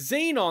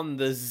Xenon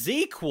the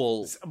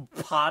Sequel.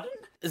 Pardon?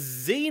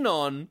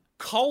 Xenon,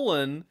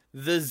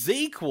 the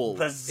sequel.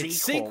 The sequel.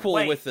 It's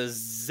sequel with a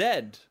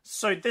Z.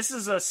 So this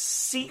is a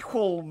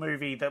sequel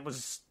movie that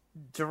was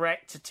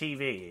direct to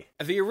TV.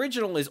 The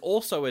original is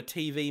also a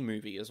TV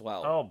movie as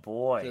well. Oh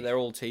boy. So they're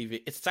all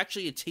TV. It's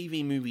actually a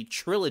TV movie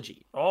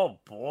trilogy. Oh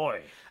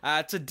boy.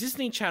 It's a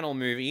Disney Channel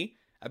movie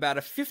about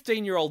a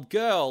 15-year-old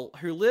girl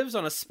who lives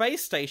on a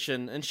space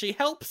station and she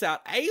helps out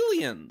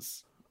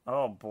aliens.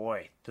 Oh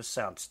boy. This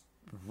sounds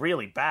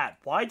really bad.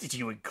 Why did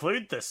you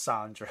include this,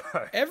 Sandro?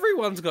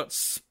 Everyone's got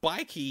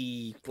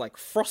spiky, like,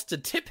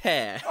 frosted tip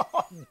hair.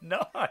 Oh,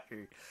 no.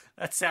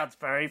 That sounds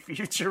very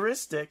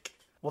futuristic.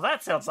 Well,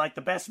 that sounds like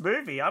the best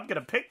movie. I'm going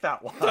to pick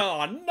that one.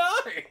 Oh, no!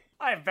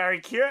 I am very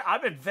curious.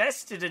 I'm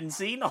invested in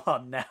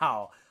Xenon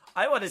now.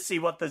 I want to see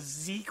what the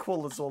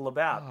sequel is all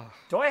about.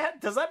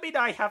 Does that mean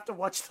I have to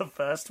watch the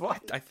first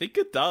one? I think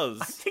it does.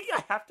 I think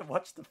I have to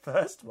watch the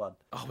first one.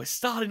 Oh, we're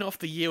starting off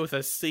the year with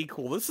a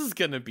sequel. This is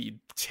going to be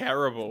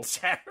terrible.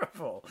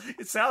 Terrible.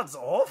 It sounds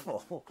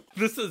awful.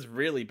 This is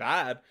really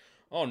bad.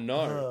 Oh,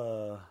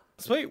 no.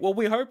 Sweet. Well,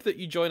 we hope that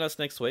you join us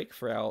next week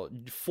for our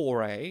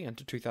foray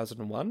into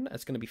 2001.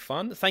 It's going to be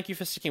fun. Thank you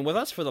for sticking with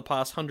us for the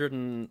past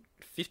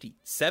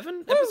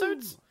 157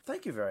 episodes.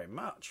 Thank you very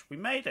much. We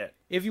made it.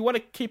 If you want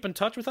to keep in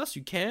touch with us,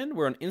 you can.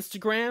 We're on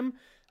Instagram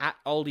at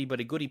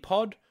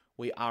oldiebutygoodiepod.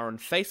 We are on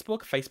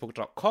Facebook,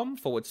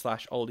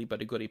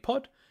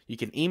 facebook.com/oldiebutygoodiepod. You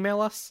can email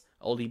us,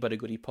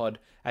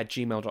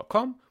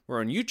 oldiebutygoodiepod@gmail.com.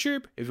 We're on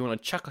YouTube if you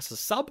want to chuck us a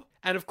sub.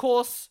 And of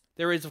course,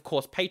 There is, of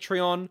course,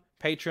 Patreon,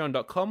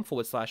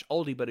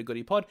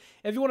 patreon.com/oldiebuttergoodiepod.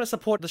 If you want to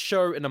support the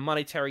show in a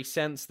monetary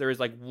sense, there is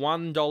like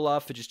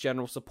 $1 for just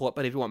general support.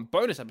 But if you want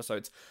bonus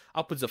episodes,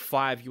 upwards of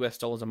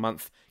 $5 a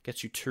month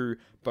gets you 2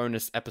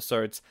 bonus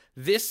episodes.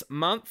 This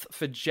month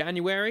for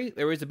January,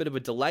 there is a bit of a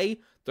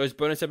delay. Those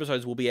bonus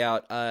episodes will be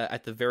out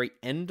at the very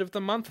end of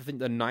the month. I think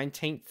the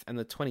 19th and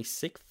the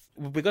 26th.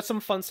 We got some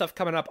fun stuff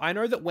coming up. I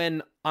know that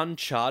when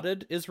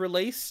Uncharted is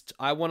released,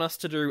 I want us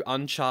to do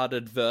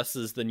Uncharted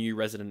versus the new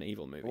Resident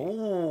Evil movie.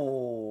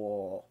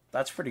 Ooh,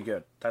 that's pretty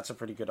good. That's a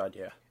pretty good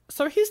idea.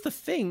 So here's the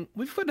thing.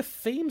 We've got a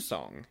theme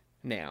song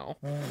now.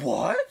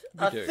 What?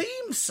 do.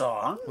 Theme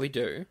song? We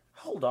do.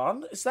 Hold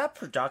on. Is that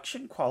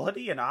production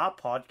quality in our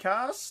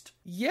podcast?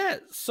 Yeah,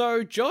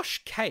 so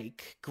Josh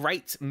Cake,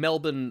 great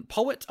Melbourne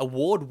poet,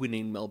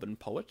 award-winning Melbourne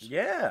poet.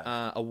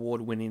 Yeah.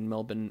 Award-winning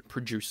Melbourne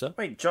producer.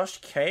 Wait, Josh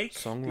Cake,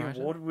 Songwriter.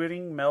 the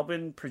award-winning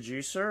Melbourne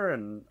producer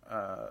and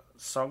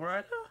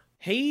songwriter?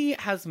 He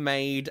has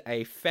made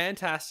a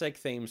fantastic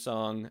theme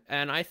song,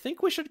 and I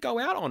think we should go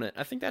out on it.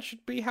 I think that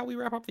should be how we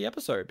wrap up the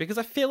episode, because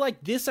I feel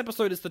like this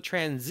episode is the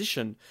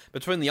transition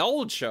between the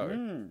old show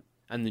and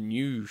the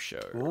new show.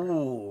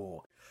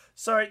 Ooh.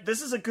 So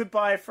this is a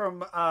goodbye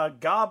from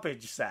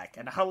Garbage Sack,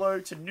 and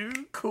hello to new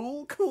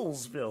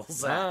Coolsville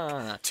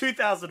Zach.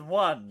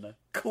 2001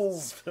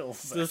 Coolsville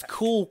Zach. This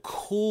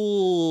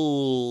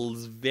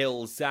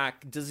Coolsville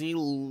Zach. Does he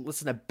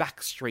listen to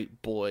Backstreet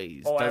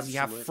Boys? Oh, Does he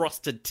absolutely. have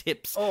Frosted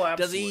Tips? Oh,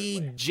 Does he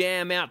absolutely.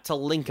 jam out to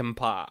Linkin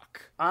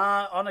Park?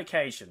 On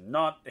occasion,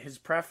 not his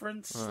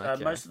preference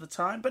Okay. most of the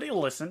time, but he'll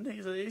listen.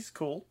 He's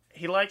cool.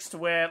 He likes to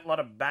wear a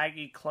lot of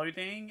baggy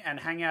clothing and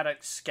hang out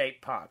at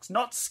skate parks.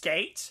 Not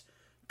skate,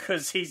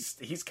 because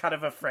he's kind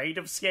of afraid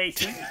of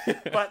skating,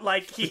 but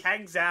like he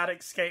hangs out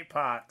at skate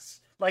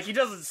parks. Like he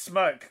doesn't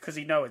smoke because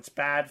he know it's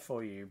bad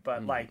for you,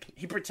 but like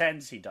he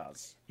pretends he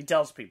does. He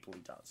tells people he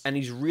does. And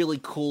he's really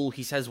cool.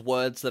 He says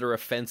words that are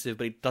offensive,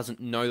 but he doesn't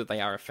know that they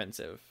are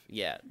offensive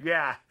yet.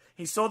 Yeah.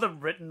 He saw them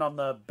written on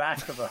the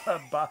back of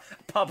a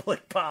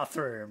public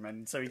bathroom,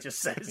 and so he just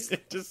says, He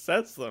just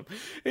says them.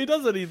 He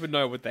doesn't even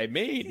know what they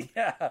mean.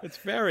 yeah. It's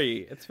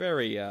very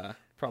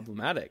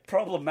problematic.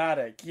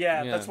 Problematic,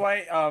 yeah. Yeah. That's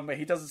why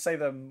he doesn't say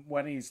them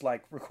when he's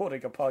like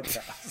recording a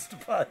podcast.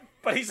 but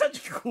he's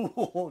such a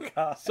cool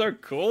guy. So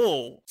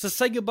cool. So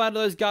say goodbye to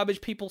those garbage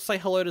people. Say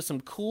hello to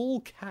some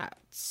cool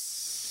cats.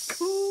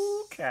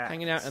 Cool cat.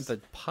 Hanging out at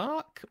the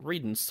park,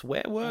 reading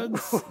swear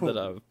words that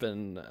have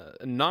been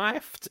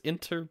knifed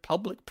into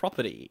public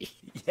property.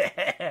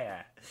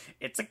 Yeah,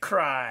 it's a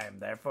crime,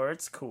 therefore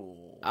it's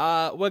cool.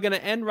 We're going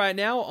to end right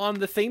now on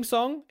the theme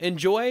song.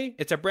 Enjoy.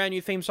 It's a brand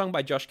new theme song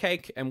by Josh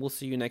Cake, and we'll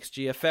see you next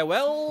year.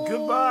 Farewell.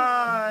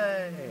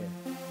 Goodbye.